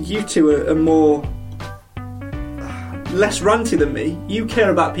you two are more less ranty than me. You care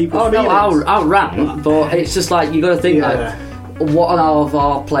about people's feelings. No, I'll rant, but it's just like you got to think like what of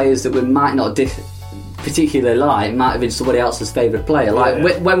our players that we might not particularly like might have been somebody else's favourite player. Like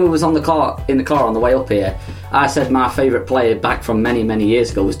when we was in the car on the way up here, I said my favourite player back from many, many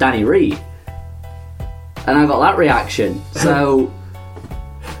years ago was Danny Reid, and I got that reaction. So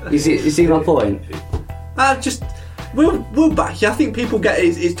you see my point? We'll back you. I think people get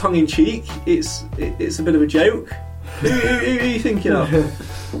it's tongue in cheek. It's a bit of a joke. Who are you thinking of?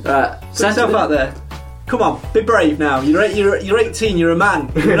 Put yourself out there. Come on, be brave now. You're 18. You're a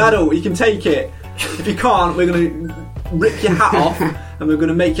man. You're an adult. You can take it. If you can't, we're going to rip your hat off and we're going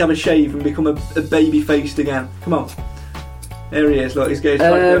to make you have a shave and become a baby faced again. Come on. There he is. Look, he's going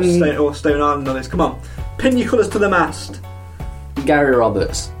to Stone Island on this. Come on. Pin your colours to the mast. Gary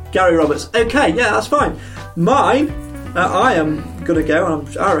Roberts. Okay, yeah, that's fine. Mine. I am going to go,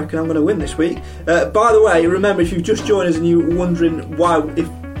 and I reckon I'm going to win this week. By the way, remember, if you've just joined us and you're wondering why we're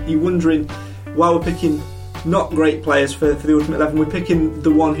picking not great players for the Ultimate 11, we're picking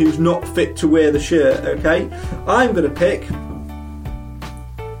the one who's not fit to wear the shirt. Okay, I'm going to pick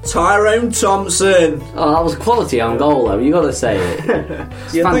Tyrone Thompson. Oh, that was quality on goal, though. You got to say it.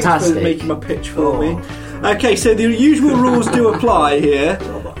 It's fantastic. Thanks for making my pitch for me. Okay, so the usual rules do apply here.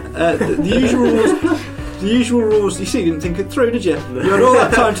 The usual rules. You see, you didn't think it through, did you? You had all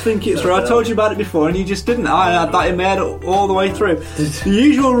that time to think it through. I told you about it before, and you just didn't. I had that in my head all the way through. The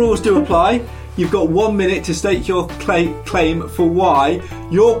usual rules do apply. You've got 1 minute to state your claim for why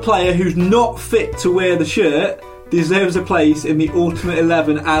your player who's not fit to wear the shirt deserves a place in the Ultimate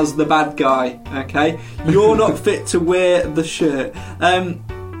 11 as the bad guy. Okay, you're not fit to wear the shirt. I'm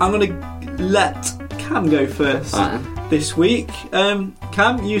going to let Cam go first this week.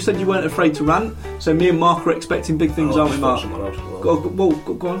 Cam, you said you weren't afraid to rant, so me and Mark are expecting big things, aren't we, Mark?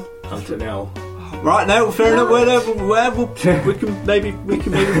 Go on. Until now. Right now, fair enough. We can maybe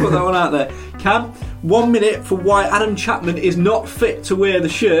put that one out there. Cam, 1 minute for why Adam Chapman is not fit to wear the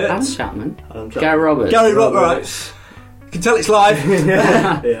shirt. Adam Chapman. Gary Roberts. Right. You can tell it's live.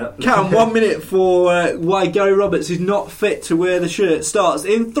 Yeah. Cam, 1 minute for why Gary Roberts is not fit to wear the shirt. Starts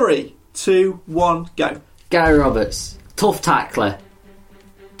in 3, 2, 1, go. Gary Roberts, tough tackler.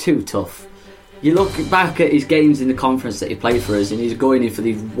 Too tough. You look back at his games in the conference that he played for us, and he's going in for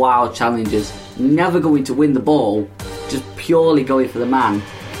these wild challenges, never going to win the ball, just purely going for the man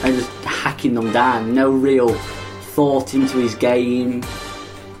and just hacking them down. No real thought into his game.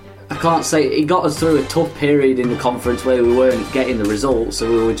 I can't say he got us through a tough period in the conference where we weren't getting the results, so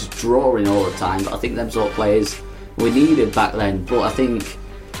we were just drawing all the time. But I think them sort of players we needed back then. But I think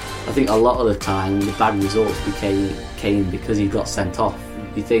a lot of the time the bad results came because he got sent off.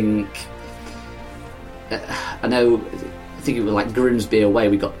 You think? I know think it was like Grimsby away,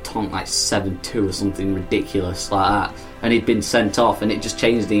 we got tonked like 7-2 or something ridiculous like that, and he'd been sent off, and it just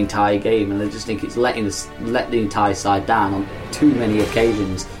changed the entire game. And I just think it's let the entire side down on too many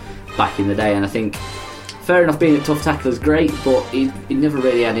occasions back in the day. And I think, fair enough, being a tough tackler is great, but he never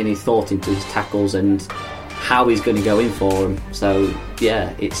really had any thought into his tackles and how he's going to go in for them. So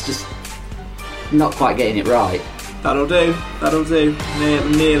yeah, it's just not quite getting it right. That'll do.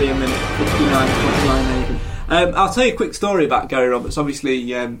 Nearly a minute, 59.9 even. I'll tell you a quick story about Gary Roberts. Obviously,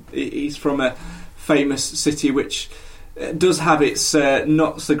 he's from a famous city which does have its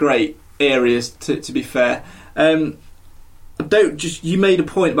not so great areas, to be fair. You made a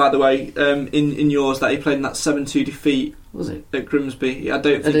point, by the way, in yours, that he played in that 7-2 defeat. Was it at Grimsby? I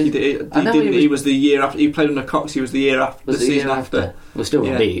don't think he did. He was the year after. He played under Cox. He was the year after. Was the season after? We still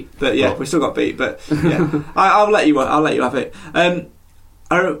got beat. But yeah, we still got beat. But yeah, I'll let you have it.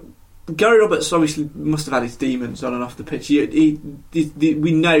 Gary Roberts obviously must have had his demons on and off the pitch.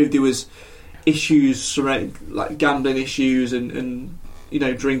 We know there was issues surrounding, like gambling issues and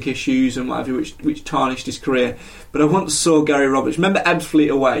drink issues and whatever, which tarnished his career. But I once saw Gary Roberts. Remember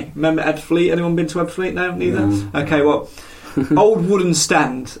Ebbsfleet away? Remember Ebbsfleet? Anyone been to Ebbsfleet? No, neither. No. Okay, well, old wooden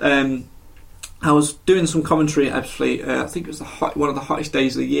stand. I was doing some commentary at Ebbsfleet. I think it was one of the hottest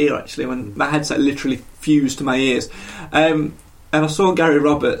days of the year, actually, when my headset literally fused to my ears. And I saw Gary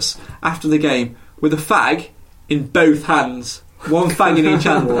Roberts after the game with a fag in both hands. One fag in each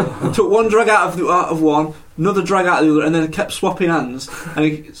hand. Took one drag out of one, another drag out of the other, and then kept swapping hands.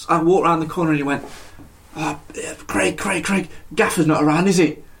 And I walked around the corner and he went, Craig, Gaffer's not around, is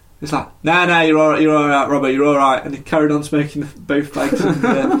he? It's like, no, you're all right, Robert, you're all right. And he carried on smoking both fags and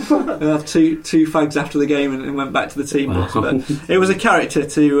had two fags after the game and went back to the team bus. But it was a character,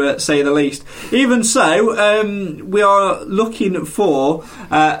 to say the least. Even so, we are looking for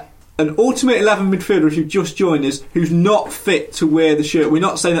an Ultimate 11 midfielder, if you've just joined us, who's not fit to wear the shirt. We're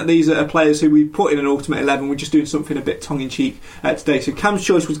not saying that these are players who we put in an Ultimate 11. We're just doing something a bit tongue-in-cheek today. So Cam's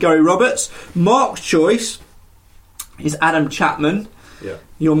choice was Gary Roberts. Mark's choice is Adam Chapman. Yeah.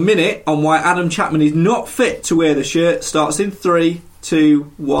 Your minute on why Adam Chapman is not fit to wear the shirt starts in 3,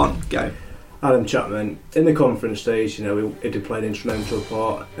 2, 1, go. Adam Chapman, in the conference stage, he did play an instrumental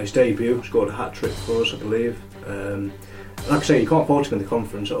part. His debut, scored a hat-trick for us, I believe. Like I say, you can't fault him in the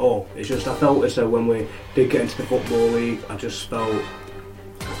conference at all. It's just, I felt as though when we did get into the Football League, I just felt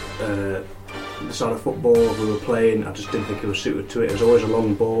the sort of football we were playing, I just didn't think he was suited to it. It was always a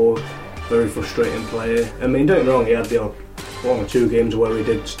long ball, very frustrating player. I mean, don't get me wrong, he had the odd 1 or 2 games where he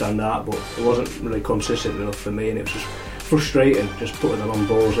did stand out, but it wasn't really consistent enough for me, and it was just frustrating, just putting the long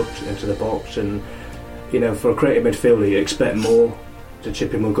balls up into the box. And for a creative midfielder, you expect more, to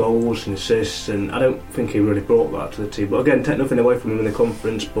chip in with goals and assists, and I don't think he really brought that to the team. But again, take nothing away from him in the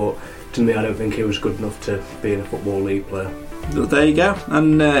conference, but to me, I don't think he was good enough to be in a Football League player. Well, there you go,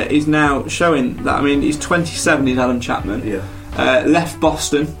 and he's now showing that. I mean, he's 27, he's Adam Chapman. Yeah. Left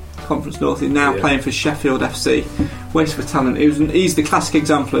Boston Conference North. He's now playing for Sheffield FC. Waste for talent. He's the classic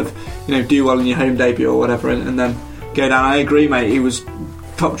example of do well in your home debut or whatever, and then go down. I agree, mate. He was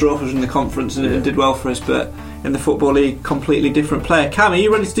top draw for us in the conference and did well for us, but in the Football League, completely different player. Cam, are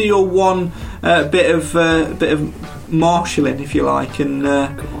you ready to do your one bit of marshalling, if you like? And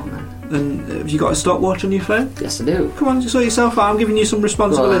come on, man. And have you got a stopwatch on your phone? Yes, I do. Come on, just sort yourself out. I'm giving you some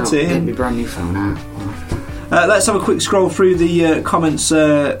responsibility. Well, get me brand new phone out. Let's have a quick scroll through the comments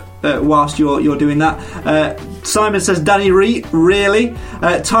whilst you're doing that. Simon says Danny Reed, really?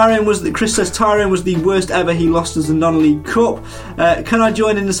 Chris says Tyrone was the worst ever. He lost us the non-league cup. Can I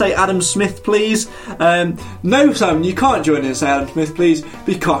join in and say Adam Smith, please? No, Simon, you can't join in and say Adam Smith, please,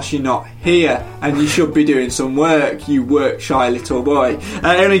 because you're not here and you should be doing some work, you work-shy little boy.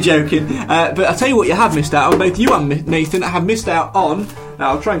 Only joking. But I'll tell you what you have missed out on. Both you and Nathan have missed out on.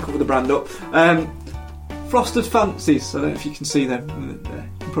 I'll try and cover the brand up. Frosted Fancies. I don't know if you can see them.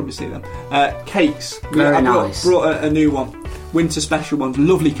 You can probably see them. Cakes. Very nice. Brought a new one. Winter special ones.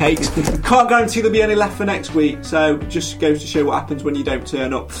 Lovely cakes. Can't guarantee there'll be any left for next week, so just goes to show what happens when you don't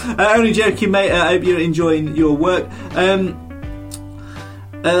turn up. Only joking, mate. I hope you're enjoying your work.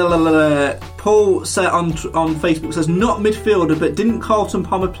 Paul said on Facebook, says not midfielder, but didn't Carlton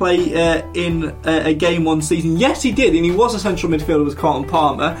Palmer play in a game one season? Yes, he did, and he was a central midfielder with Carlton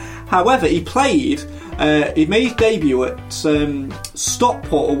Palmer. However, he played. He made his debut at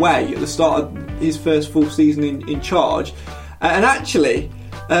Stockport away at the start of his first full season in charge, and actually,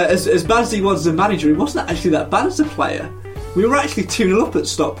 as bad as he was as a manager, he wasn't actually that bad as a player. We were actually 2-0 up at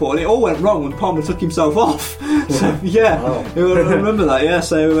Stockport, and it all went wrong when Palmer took himself off. So yeah, I remember that. Yeah,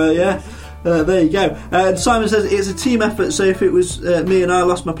 so There you go. Simon says it's a team effort, so if it was me and I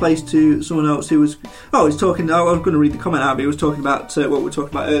lost my place to someone else who was... Oh, he's talking... I was going to read the comment out, but he was talking about what we were talking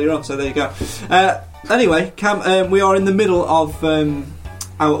about earlier on, so there you go. Anyway, Cam, we are in the middle of our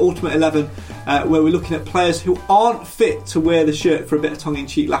Ultimate 11, where we're looking at players who aren't fit to wear the shirt for a bit of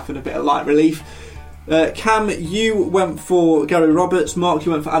tongue-in-cheek laugh and a bit of light relief. Cam, you went for Gary Roberts. Mark,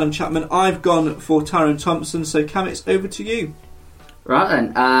 you went for Adam Chapman. I've gone for Tyrone Thompson. So, Cam, it's over to you. Right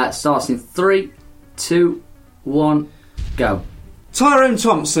then, starts in 3, 2, 1, go. Tyrone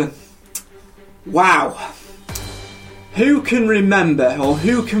Thompson. Wow. Who can remember, or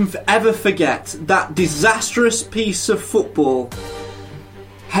who can ever forget, that disastrous piece of football,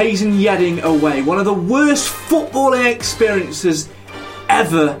 Hazen Yedding away? One of the worst footballing experiences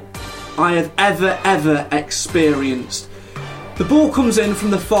ever I have ever experienced. The ball comes in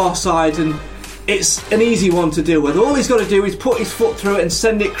from the far side and it's an easy one to deal with. All he's got to do is put his foot through it and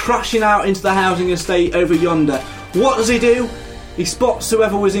send it crashing out into the housing estate over yonder. What does he do? He spots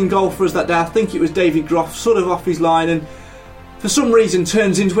whoever was in goal for us that day. I think it was David Groff, sort of off his line, and for some reason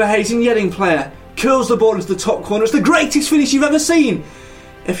turns into a Hazen Yedding player. Curls the ball into the top corner. It's the greatest finish you've ever seen,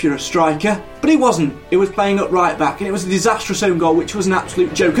 if you're a striker. But he wasn't. He was playing up right back, and it was a disastrous own goal, which was an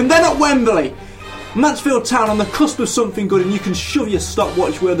absolute joke. And then at Wembley, Mansfield Town on the cusp of something good, and you can shove your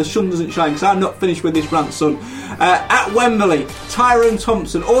stopwatch where the sun doesn't shine, because I'm not finished with this rant, son. At Wembley, Tyrone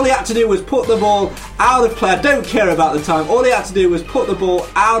Thompson, all he had to do was put the ball out of play. I don't care about the time. All he had to do was put the ball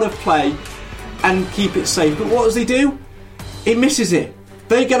out of play and keep it safe. But what does he do? He misses it.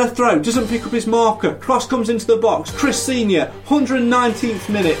 They get a throw, doesn't pick up his marker. Cross comes into the box. Chris Senior, 119th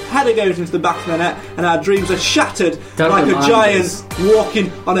minute. Header goes into the back of the net, and our dreams are shattered like a giant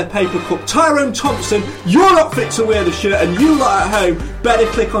walking on a paper cup. Tyrone Thompson, you're not fit to wear the shirt, and you lot at home better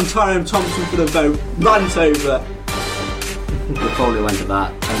click on Tyrone Thompson for the vote. Rant over. We probably went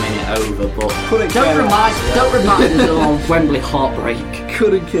about a minute over, but don't remind us of Wembley heartbreak.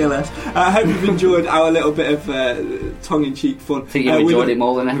 Couldn't care less. I hope you've enjoyed our little bit of tongue-in-cheek fun. I think you enjoyed it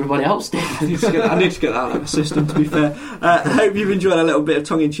more than everybody else did. I need to get that out of the system, to be fair. I hope you've enjoyed a little bit of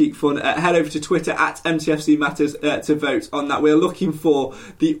tongue-in-cheek fun. Head over to Twitter at MTFC Matters to vote on that. We're looking for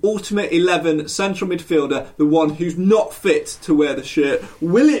the Ultimate 11 central midfielder, the one who's not fit to wear the shirt.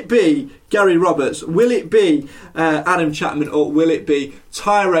 Will it be Gary Roberts? Will it be Adam Chapman? Or will it be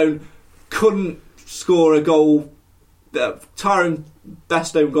Tyrone couldn't score a goal? Tyrone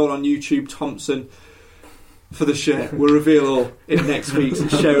best own goal on YouTube, Thompson for the shirt. We'll reveal all in next week's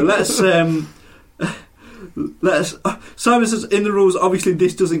show. Let's Simon says in the rules, obviously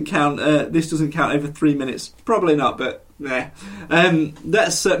this doesn't count. This doesn't count over 3 minutes. Probably not, but nah.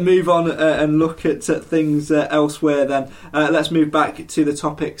 Let's move on and look at things elsewhere then. Let's move back to the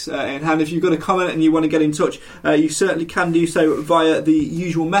topics in hand. If you've got a comment and you want to get in touch, you certainly can do so via the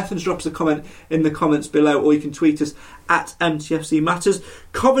usual methods. Drop us a comment in the comments below, or you can tweet us at MTFC Matters.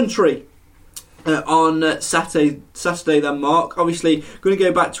 Coventry on Saturday then, Mark. Obviously going to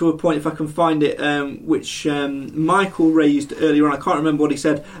go back to a point, if I can find it, which Michael raised earlier on. I can't remember what he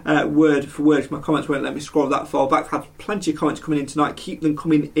said word for word, my comments won't let me scroll that far back. I've had plenty of comments coming in tonight, keep them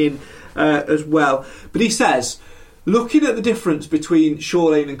coming in as well. But he says, looking at the difference between Shaw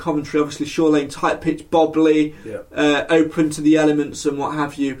Lane and Coventry, obviously Shaw Lane tight pitch, bobbly, open to the elements and what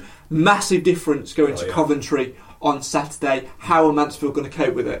have you, massive difference going to Coventry on Saturday. How are Mansfield going to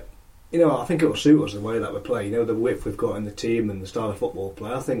cope with it? You know, I think it will suit us the way that we play. You know, the width we've got in the team and the style of football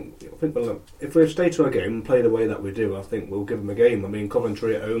play. I think if we stay to our game and play the way that we do, I think we'll give them a game. I mean,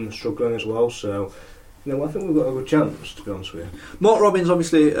 Coventry at home struggling as well, so you know, I think we've got a good chance, to be honest with you. Mark Robins,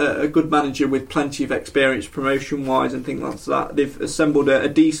 obviously a good manager with plenty of experience promotion-wise and things like that. They've assembled a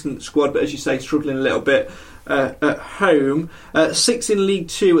decent squad, but as you say, struggling a little bit at home. 6 in League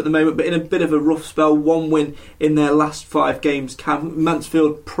 2 at the moment, but in a bit of a rough spell. 1 win in their last 5 games.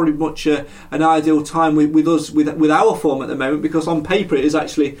 Mansfield pretty much an ideal time with us, with our form at the moment, because on paper it is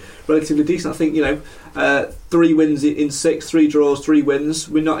actually relatively decent. I think, you know, 3 wins in 6, 3 draws, 3 wins.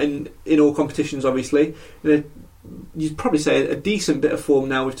 We're not in all competitions, obviously. You know, you'd probably say a decent bit of form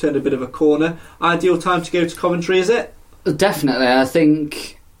now. We've turned a bit of a corner. Ideal time to go to Coventry, is it? Definitely. I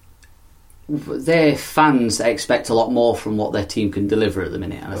think their fans expect a lot more from what their team can deliver at the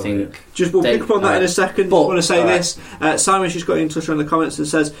minute, and I think we'll pick up on that in a second. But I want to say this. Simon's just got in touch on the comments and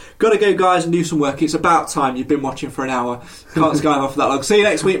says, gotta go guys and do some work, it's about time. You've been watching for an hour, can't sky off for that long. See you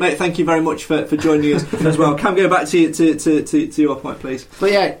next week, mate. Thank you very much for joining us as well. Cam, go back to your point, please.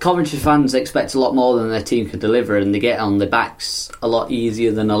 But yeah, Coventry fans expect a lot more than their team can deliver, and they get on their backs a lot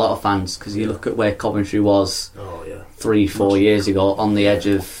easier than a lot of fans, because you look at where Coventry was 3-4 years ago, on the edge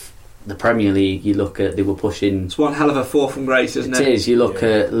of the Premier League, you look at, they were pushing... It's one hell of a fall from grace, isn't it? It is. You look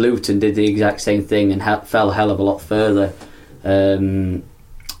at Luton did the exact same thing and fell a hell of a lot further.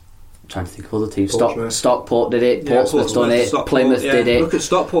 Trying to think of other teams. Stockport did it, Portsmouth done it, Plymouth did it. Look at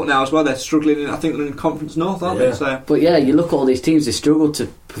Stockport now as well, they're struggling, I think they're in Conference North, aren't they? So. But you look at all these teams, they struggle to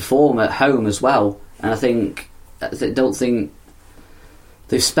perform at home as well, and I don't think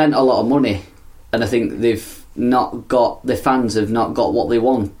they've spent a lot of money, and I think the fans have not got what they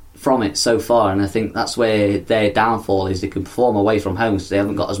want from it so far, and I think that's where their downfall is. They can perform away from home, so they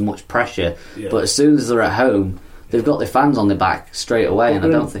haven't got as much pressure, but as soon as they're at home, they've got their fans on their back straight away, and I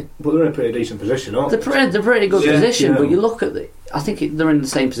don't think... But they're in a pretty decent position, aren't they? They're pretty good position, but you look at I think they're in the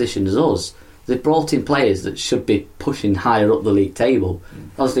same position as us. They've brought in players that should be pushing higher up the league table.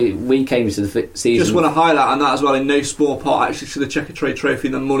 Obviously, we came into the season... Just want to highlight on that as well, in no small part actually to the Checkatrade Trophy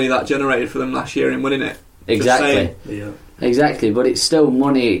and the money that generated for them last year in winning it. Exactly, but it's still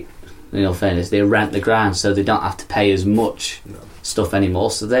money. In all fairness, they rent the ground, so they don't have to pay as much stuff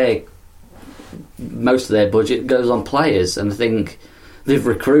anymore. So most of their budget goes on players, and I think they've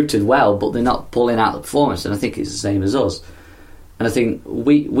recruited well, but they're not pulling out the performance. And I think it's the same as us. And I think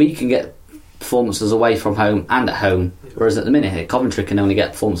we can get performances away from home and at home, whereas at the minute Coventry can only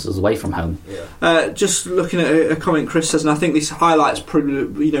get performances away from home. Just looking at a comment Chris says, and I think this highlights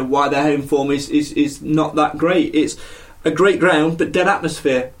probably why their home form is not that great. It's a great ground but dead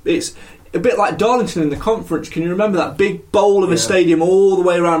atmosphere. It's a bit like Darlington in the Conference. Can you remember that big bowl of a stadium all the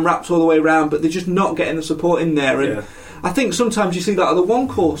way around, wraps all the way around, but they're just not getting the support in there. And I think sometimes you see that at the one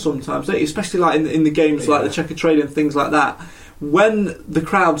course sometimes, especially like in the games like the Checkatrade and things like that. When the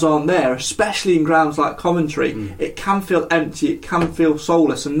crowds aren't there, especially in grounds like Coventry, it can feel empty, it can feel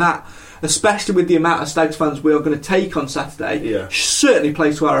soulless, and that, especially with the amount of Stags fans we are going to take on Saturday, certainly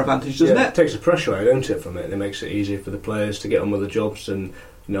plays to our advantage, doesn't it? It takes the pressure away, don't it, from it? It makes it easier for the players to get on with the jobs, and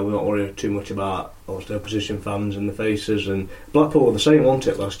we're not worried too much about obviously opposition fans and the faces. And Blackpool were the same, weren't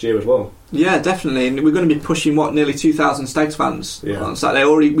it, last year as well? Yeah, definitely. And we're going to be pushing nearly 2,000 Stags fans on Saturday.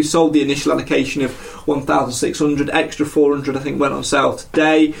 We sold the initial allocation of 1,600. Extra 400 I think went on sale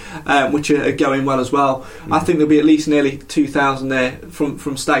today, which are going well as well. I think there'll be at least nearly 2,000 there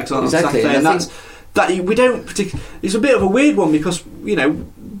from Stags on Saturday, and that's we don't particularly. It's a bit of a weird one because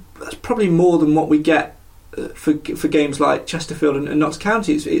that's probably more than what we get for games like Chesterfield and Notts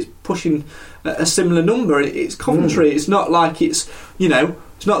County. It's pushing a similar number. It's Coventry. It's not like it's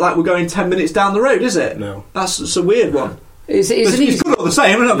not like we're going 10 minutes down the road, is it? No, that's a weird one. It's good all the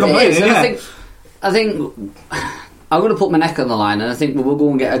same. We're not complaining. I think I'm going to put my neck on the line, and I think we will go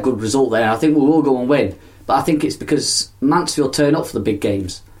and get a good result there. I think we will go and win, but I think it's because Mansfield turn up for the big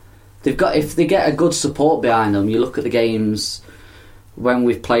games. If they get a good support behind them. You look at the games. When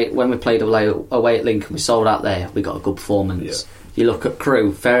we played away at Lincoln, we sold out there. We got a good performance. You look at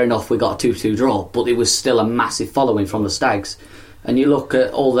Crewe, fair enough, we got a 2-2 draw, but it was still a massive following from the Stags. And you look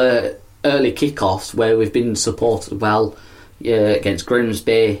at all the early kick-offs where we've been supported well, against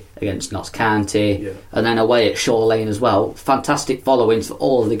Grimsby, against Notts County, and then away at Shore Lane as well. Fantastic followings for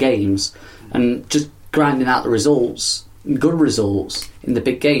all of the games, and just grinding out the results, good results in the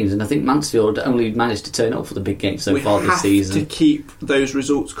big games. And I think Mansfield only managed to turn up for the big games so far this season. We have to keep those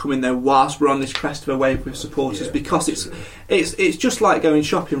results coming there whilst we're on this crest of a wave with supporters, because it's just like going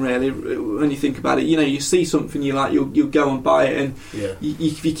shopping really when you think about it. You see something you like, you'll go and buy it, and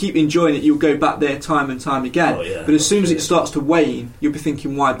if you keep enjoying it, you'll go back there time and time again. But as soon as it starts to wane, you'll be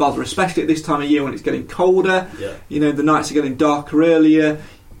thinking, why bother, especially at this time of year when it's getting colder. The nights are getting darker earlier.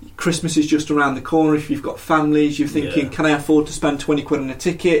 Christmas is just around the corner. If you've got families, you're thinking, can I afford to spend 20 quid on a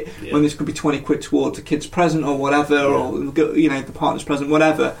ticket when this could be 20 quid towards a kid's present or whatever, or the partner's present,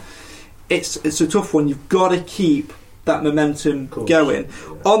 whatever. It's a tough one. You've got to keep that momentum going.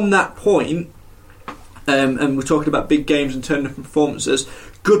 On that point, and we're talking about big games and turning up performances.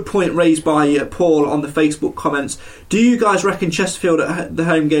 Good point raised by Paul on the Facebook comments. Do you guys reckon Chesterfield at the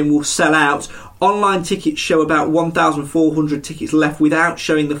home game will sell out? Online tickets show about 1,400 tickets left without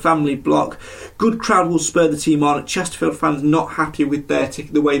showing the family block. Good crowd will spur the team on. Chesterfield fans not happy with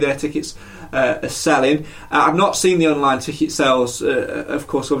the way their tickets are selling. I've not seen the online ticket sales, of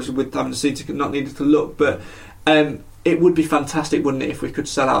course, obviously with having a season ticket, not needed to look, but it would be fantastic, wouldn't it, if we could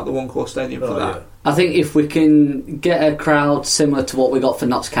sell out the One Course Stadium for that. I think if we can get a crowd similar to what we got for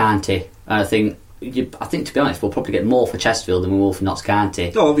Notts County, I think to be honest, we'll probably get more for Chesterfield than we will for Notts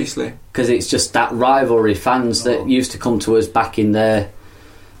County. Oh, obviously, because it's just that rivalry. Fans that used to come to us back in the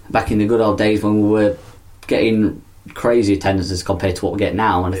good old days when we were getting crazy attendances compared to what we get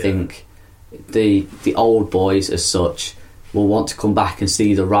now. And I think the old boys, as such, will want to come back and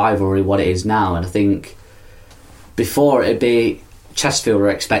see the rivalry what it is now. And I think before it'd be Chesterfield are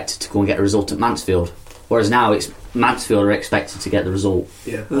expected to go and get a result at Mansfield, whereas now it's Mansfield are expected to get the result.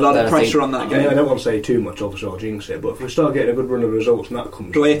 Yeah, a lot of pressure on that game. I don't want to say too much, obviously, or jinx it, but if we start getting a good run of results and that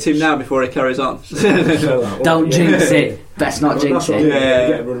comes... Do I hit him now before he carries on? Don't jinx it. Best not jinx it.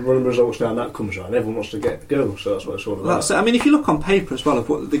 Get a run of results now and that comes around. Everyone wants to go, so that's what it's all about. I mean, if you look on paper as well of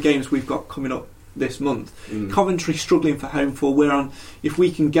what the games we've got coming up this month, Coventry struggling for home form. We're on. If we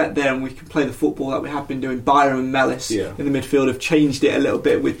can get there and we can play the football that we have been doing, Byram and Mellis in the midfield have changed it a little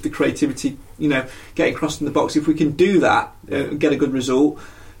bit with the creativity, getting crossed in the box. If we can do that and get a good result,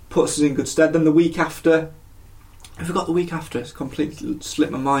 puts us in good stead. Then the week after, I forgot the week after. It's completely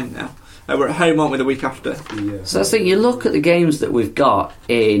slipped my mind now. We're at home, aren't we? The week after. Yeah. So I think you look at the games that we've got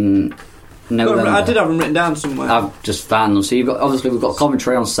in November. I did have them written down somewhere. I've just found them. So we've got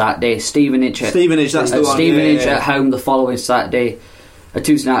Coventry on Saturday, Stevenage. That's the one. Stevenage at home the following Saturday, a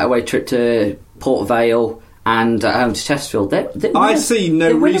Tuesday night away trip to Port Vale, and at home to Chesterfield. I see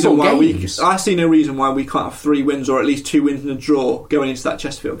no reason why we can't have 3 wins or at least 2 wins and a draw going into that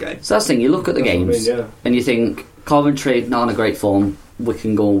Chesterfield game. So that's the thing. You look at the games and you think Coventry not in a great form. We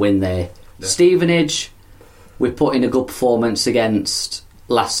can go and win there. Yeah. Stevenage, we put in a good performance against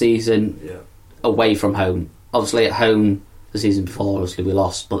last season away from home. Obviously at home the season before obviously we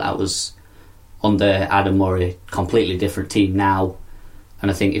lost, but that was under Adam Murray, completely different team now.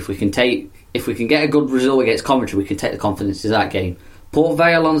 And I think if we can get a good result against Coventry, we can take the confidence of that game. Port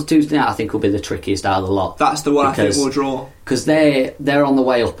Vale on the Tuesday night I think will be the trickiest out of the lot. That's the one I think we'll draw. Because they're on the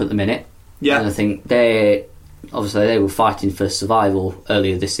way up at the minute. Yeah. And I think they were fighting for survival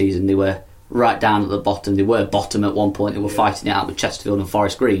earlier this season. They were right down at the bottom. They were bottom at one point. They were fighting it out with Chesterfield and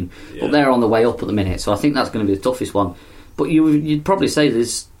Forest Green. Yeah. But they're on the way up at the minute. So I think that's going to be the toughest one. But you'd probably say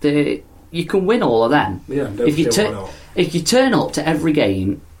you can win all of them. Yeah, if you turn up to every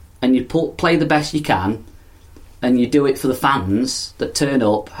game and you play the best you can and you do it for the fans that turn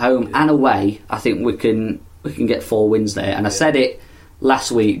up home and away, I think we can get 4 wins there. And I said it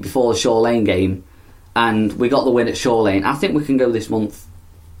last week before the Shore Lane game, and we got the win at Shore Lane. I think we can go this month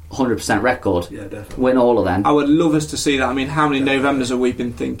 100% record. Yeah, definitely. Win all of them. I would love us to see that. I mean, how many Novembers have we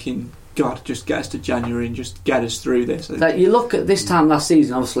been thinking, God, just get us to January and just get us through this? Like, you look at this time last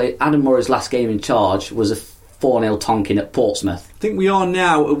season, obviously, Adam Murray's last game in charge was a 4-0 tonking at Portsmouth. I think we are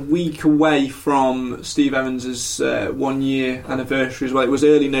now a week away from Steve Evans' 1 year anniversary as well. It was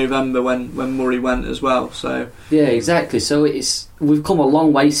early November when Murray went as well. So yeah, exactly. So we've come a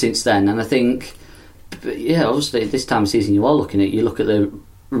long way since then, and I think, obviously this time of season you look at the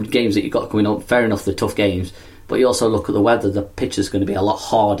games that you've got coming up. Fair enough, they're tough games, but you also look at the weather. The pitch is going to be a lot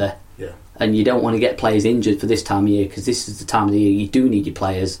harder. Yeah. And you don't want to get players injured for this time of year, because this is the time of the year you do need your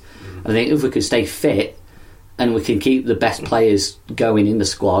players. I think if we could stay fit and we can keep the best players going in the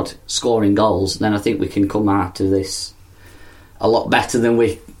squad, scoring goals, then I think we can come out of this a lot better than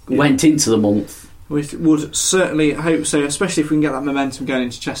we went into the month. We would certainly hope so, especially if we can get that momentum going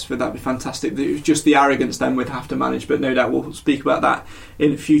into Chesterfield. That'd be fantastic. It was just the arrogance then we'd have to manage, but no doubt we'll speak about that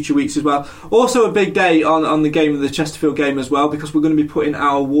in future weeks as well. Also a big day on the game of the Chesterfield game as well, because we're going to be putting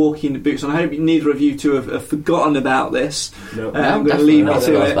our walking boots on. I hope neither of you two have forgotten about this. No, I'm going to leave you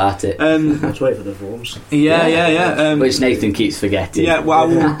to it. About it. Let's wait for the forms. Yeah. Which Nathan keeps forgetting. Yeah, well,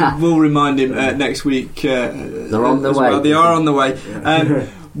 we'll remind him next week. They're on the way. Well. They are on the way. Yeah.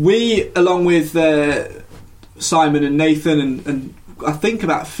 We, along with Simon and Nathan and I think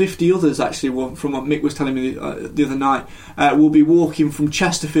about 50 others actually, from what Mick was telling me the other night, will be walking from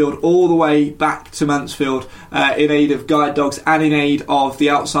Chesterfield all the way back to Mansfield in aid of guide dogs and in aid of the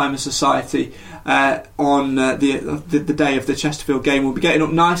Alzheimer's Society on the day of the Chesterfield game. We'll be getting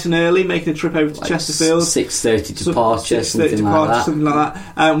up nice and early, making a trip over to Chesterfield. 6:30 departure, something like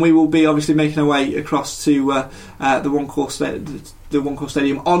that. And we will be obviously making our way across to the One Call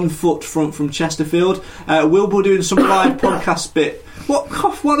Stadium on foot from Chesterfield. We'll be doing some live podcast bit. What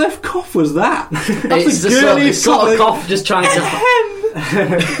cough? What earth cough was that? It's the sort of cough just trying to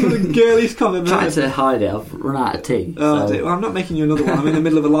the girliest cough ever. Trying to hide it. I've run out of tea. Well, I'm not making you another one. I'm in the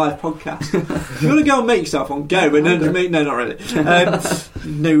middle of a live podcast. If you want to go and make yourself one, go. But no, not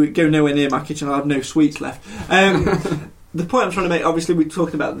really. Go nowhere near my kitchen. I have no sweets left. The point I'm trying to make, obviously, we're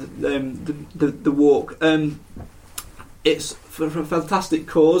talking about the walk. It's for a fantastic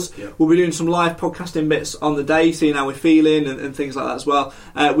cause. Yep. We'll be doing some live podcasting bits on the day, seeing how we're feeling and things like that as well.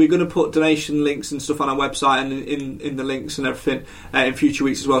 We're going to put donation links and stuff on our website and in the links and everything in future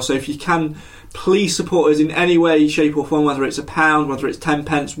weeks as well. So if you can, please support us in any way, shape or form, whether it's £1, whether it's 10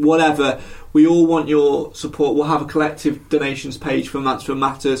 pence, whatever. We all want your support. We'll have a collective donations page for Mansfield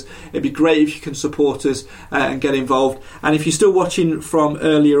Matters. It'd be great if you can support us and get involved. And if you're still watching from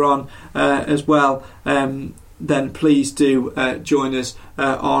earlier on as well, then please do join us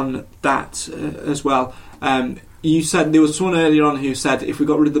on that as well. You said there was someone earlier on who said if we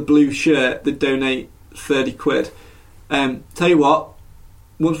got rid of the blue shirt, they'd donate 30 quid. Tell you what,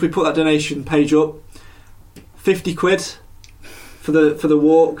 once we put that donation page up, 50 quid for the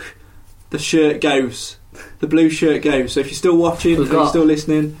walk, the shirt goes. The blue shirt goes. So if you're still watching, if you're still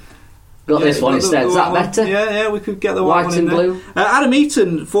listening, got this one instead. Is that better? Yeah, we could get the white one in and blue. Adam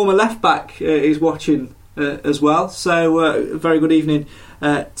Eaton, former left back, is watching as well. So very good evening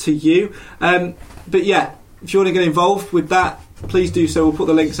to you. But yeah, if you want to get involved with that, please do so. We'll put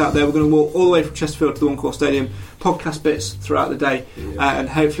the links out there. We're going to walk all the way from Chesterfield to the One Call Stadium, podcast bits throughout the day, and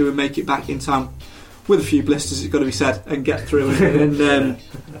hopefully we'll make it back in time with a few blisters, it's got to be said, and get through and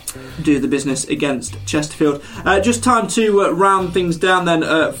do the business against Chesterfield. Just time to round things down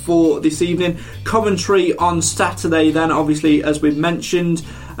then for this evening. Coventry on Saturday then, obviously, as we've mentioned.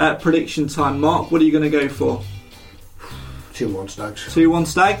 Prediction time, Mark, what are you going to go for? 2-1 Stags. 2-1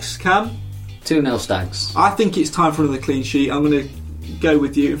 Stags, Cam? 2-0 Stags. I think it's time for another clean sheet. I'm going to go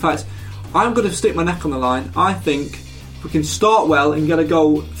with you. In fact, I'm going to stick my neck on the line. I think if we can start well and get a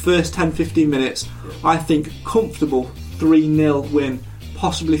goal first 10-15 minutes, I think comfortable 3-0 win,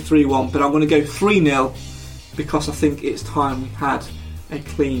 possibly 3-1, but I'm going to go 3-0 because I think it's time we had a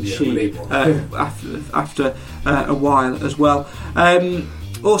clean sheet after a while as well.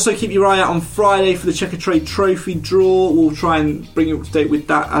 Also, keep your eye out on Friday for the Checkatrade Trophy draw. We'll try and bring you up to date with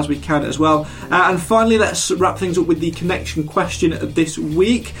that as we can as well. And finally, let's wrap things up with the connection question of this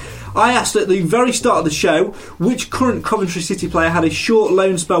week. I asked at the very start of the show which current Coventry City player had a short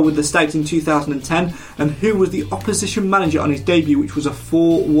loan spell with the Stags in 2010 and who was the opposition manager on his debut, which was a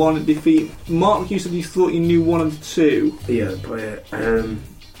 4-1 defeat. Mark, you said you thought you knew one of two. Yeah, the player.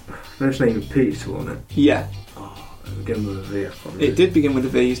 First name was Peter, wasn't it? Yeah. It began with a V, I can't remember. It did begin with a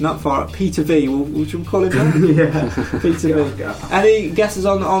V. He's not far up. Peter V. Would you call him that? Yeah. Peter V. Any guesses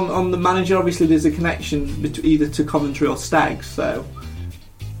on the manager? Obviously, there's a connection either to Coventry or Stags. So,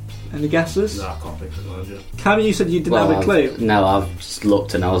 any guesses? No, I can't think of the manager. Cam, you said you didn't have a clue. No, I've just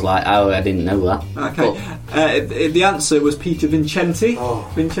looked and I was like, oh, I didn't know that. Okay. The answer was Peter Vincenti.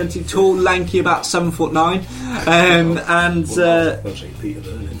 Vincenti, tall, lanky, about 7'9", and Peter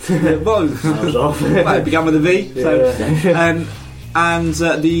Vernon. I was off. Well, it began with a V. So, and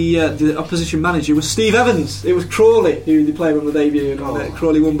the opposition manager was Steve Evans. It was Crawley who they played on the debut, and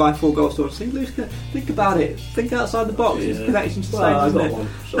Crawley won by 4 goals to 1. Think about it. Think outside the box. It's connection to Stags, isn't it?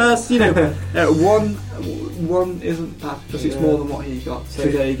 One isn't bad because it's more than what he got. So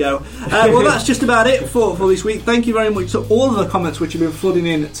there you go. Well, that's just about it for this week. Thank you very much to all of the comments which have been flooding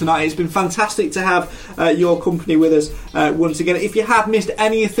in tonight. It's been fantastic to have your company with us once again. If you have missed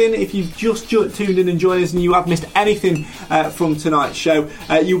anything, if you've just tuned in and joined us and you have missed anything from tonight's show,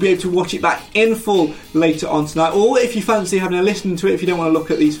 you'll be able to watch it back in full later on tonight. Or if you fancy having a listen to it, if you don't want to look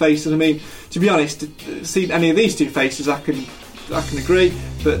at these faces, I mean, to be honest, see any of these two faces, I can agree,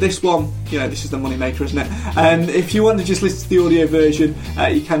 but this one, this is the money maker, isn't it? If you want to just listen to the audio version,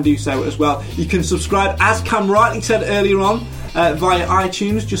 you can do so as well. You can subscribe, as Cam rightly said earlier on, via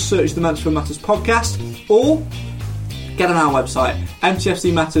iTunes. Just search the Mansfield Matters podcast, or get on our website,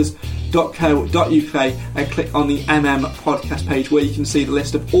 mtfcmatters.co.uk, and click on the MM podcast page where you can see the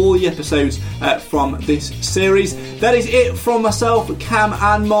list of all the episodes from this series. That is it from myself, Cam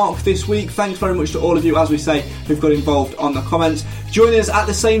and Mark this week. Thanks very much to all of you, as we say, who've got involved on the comments. Join us at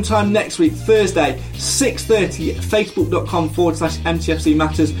the same time next week, Thursday, 6:30, facebook.com/MTFC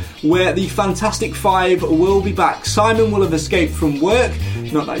Matters, where the Fantastic Five will be back. Simon will have escaped from work,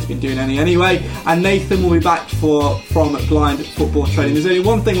 not that he's been doing any anyway, and Nathan will be back from Blind Football Training. There's only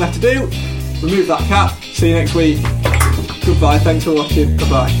one thing left to do: remove that cap. See you next week. Goodbye, thanks for watching.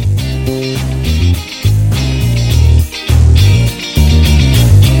 Goodbye.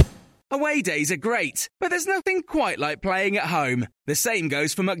 Away days are great, but there's nothing quite like playing at home. The same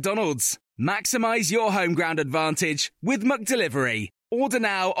goes for McDonald's. Maximise your home ground advantage with McDelivery. Order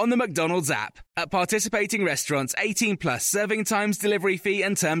now on the McDonald's app. At participating restaurants, 18+, serving times, delivery fee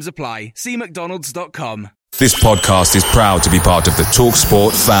and terms apply. See mcdonalds.com. This podcast is proud to be part of the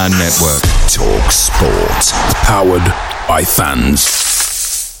TalkSport Fan Network. TalkSport. Powered by fans.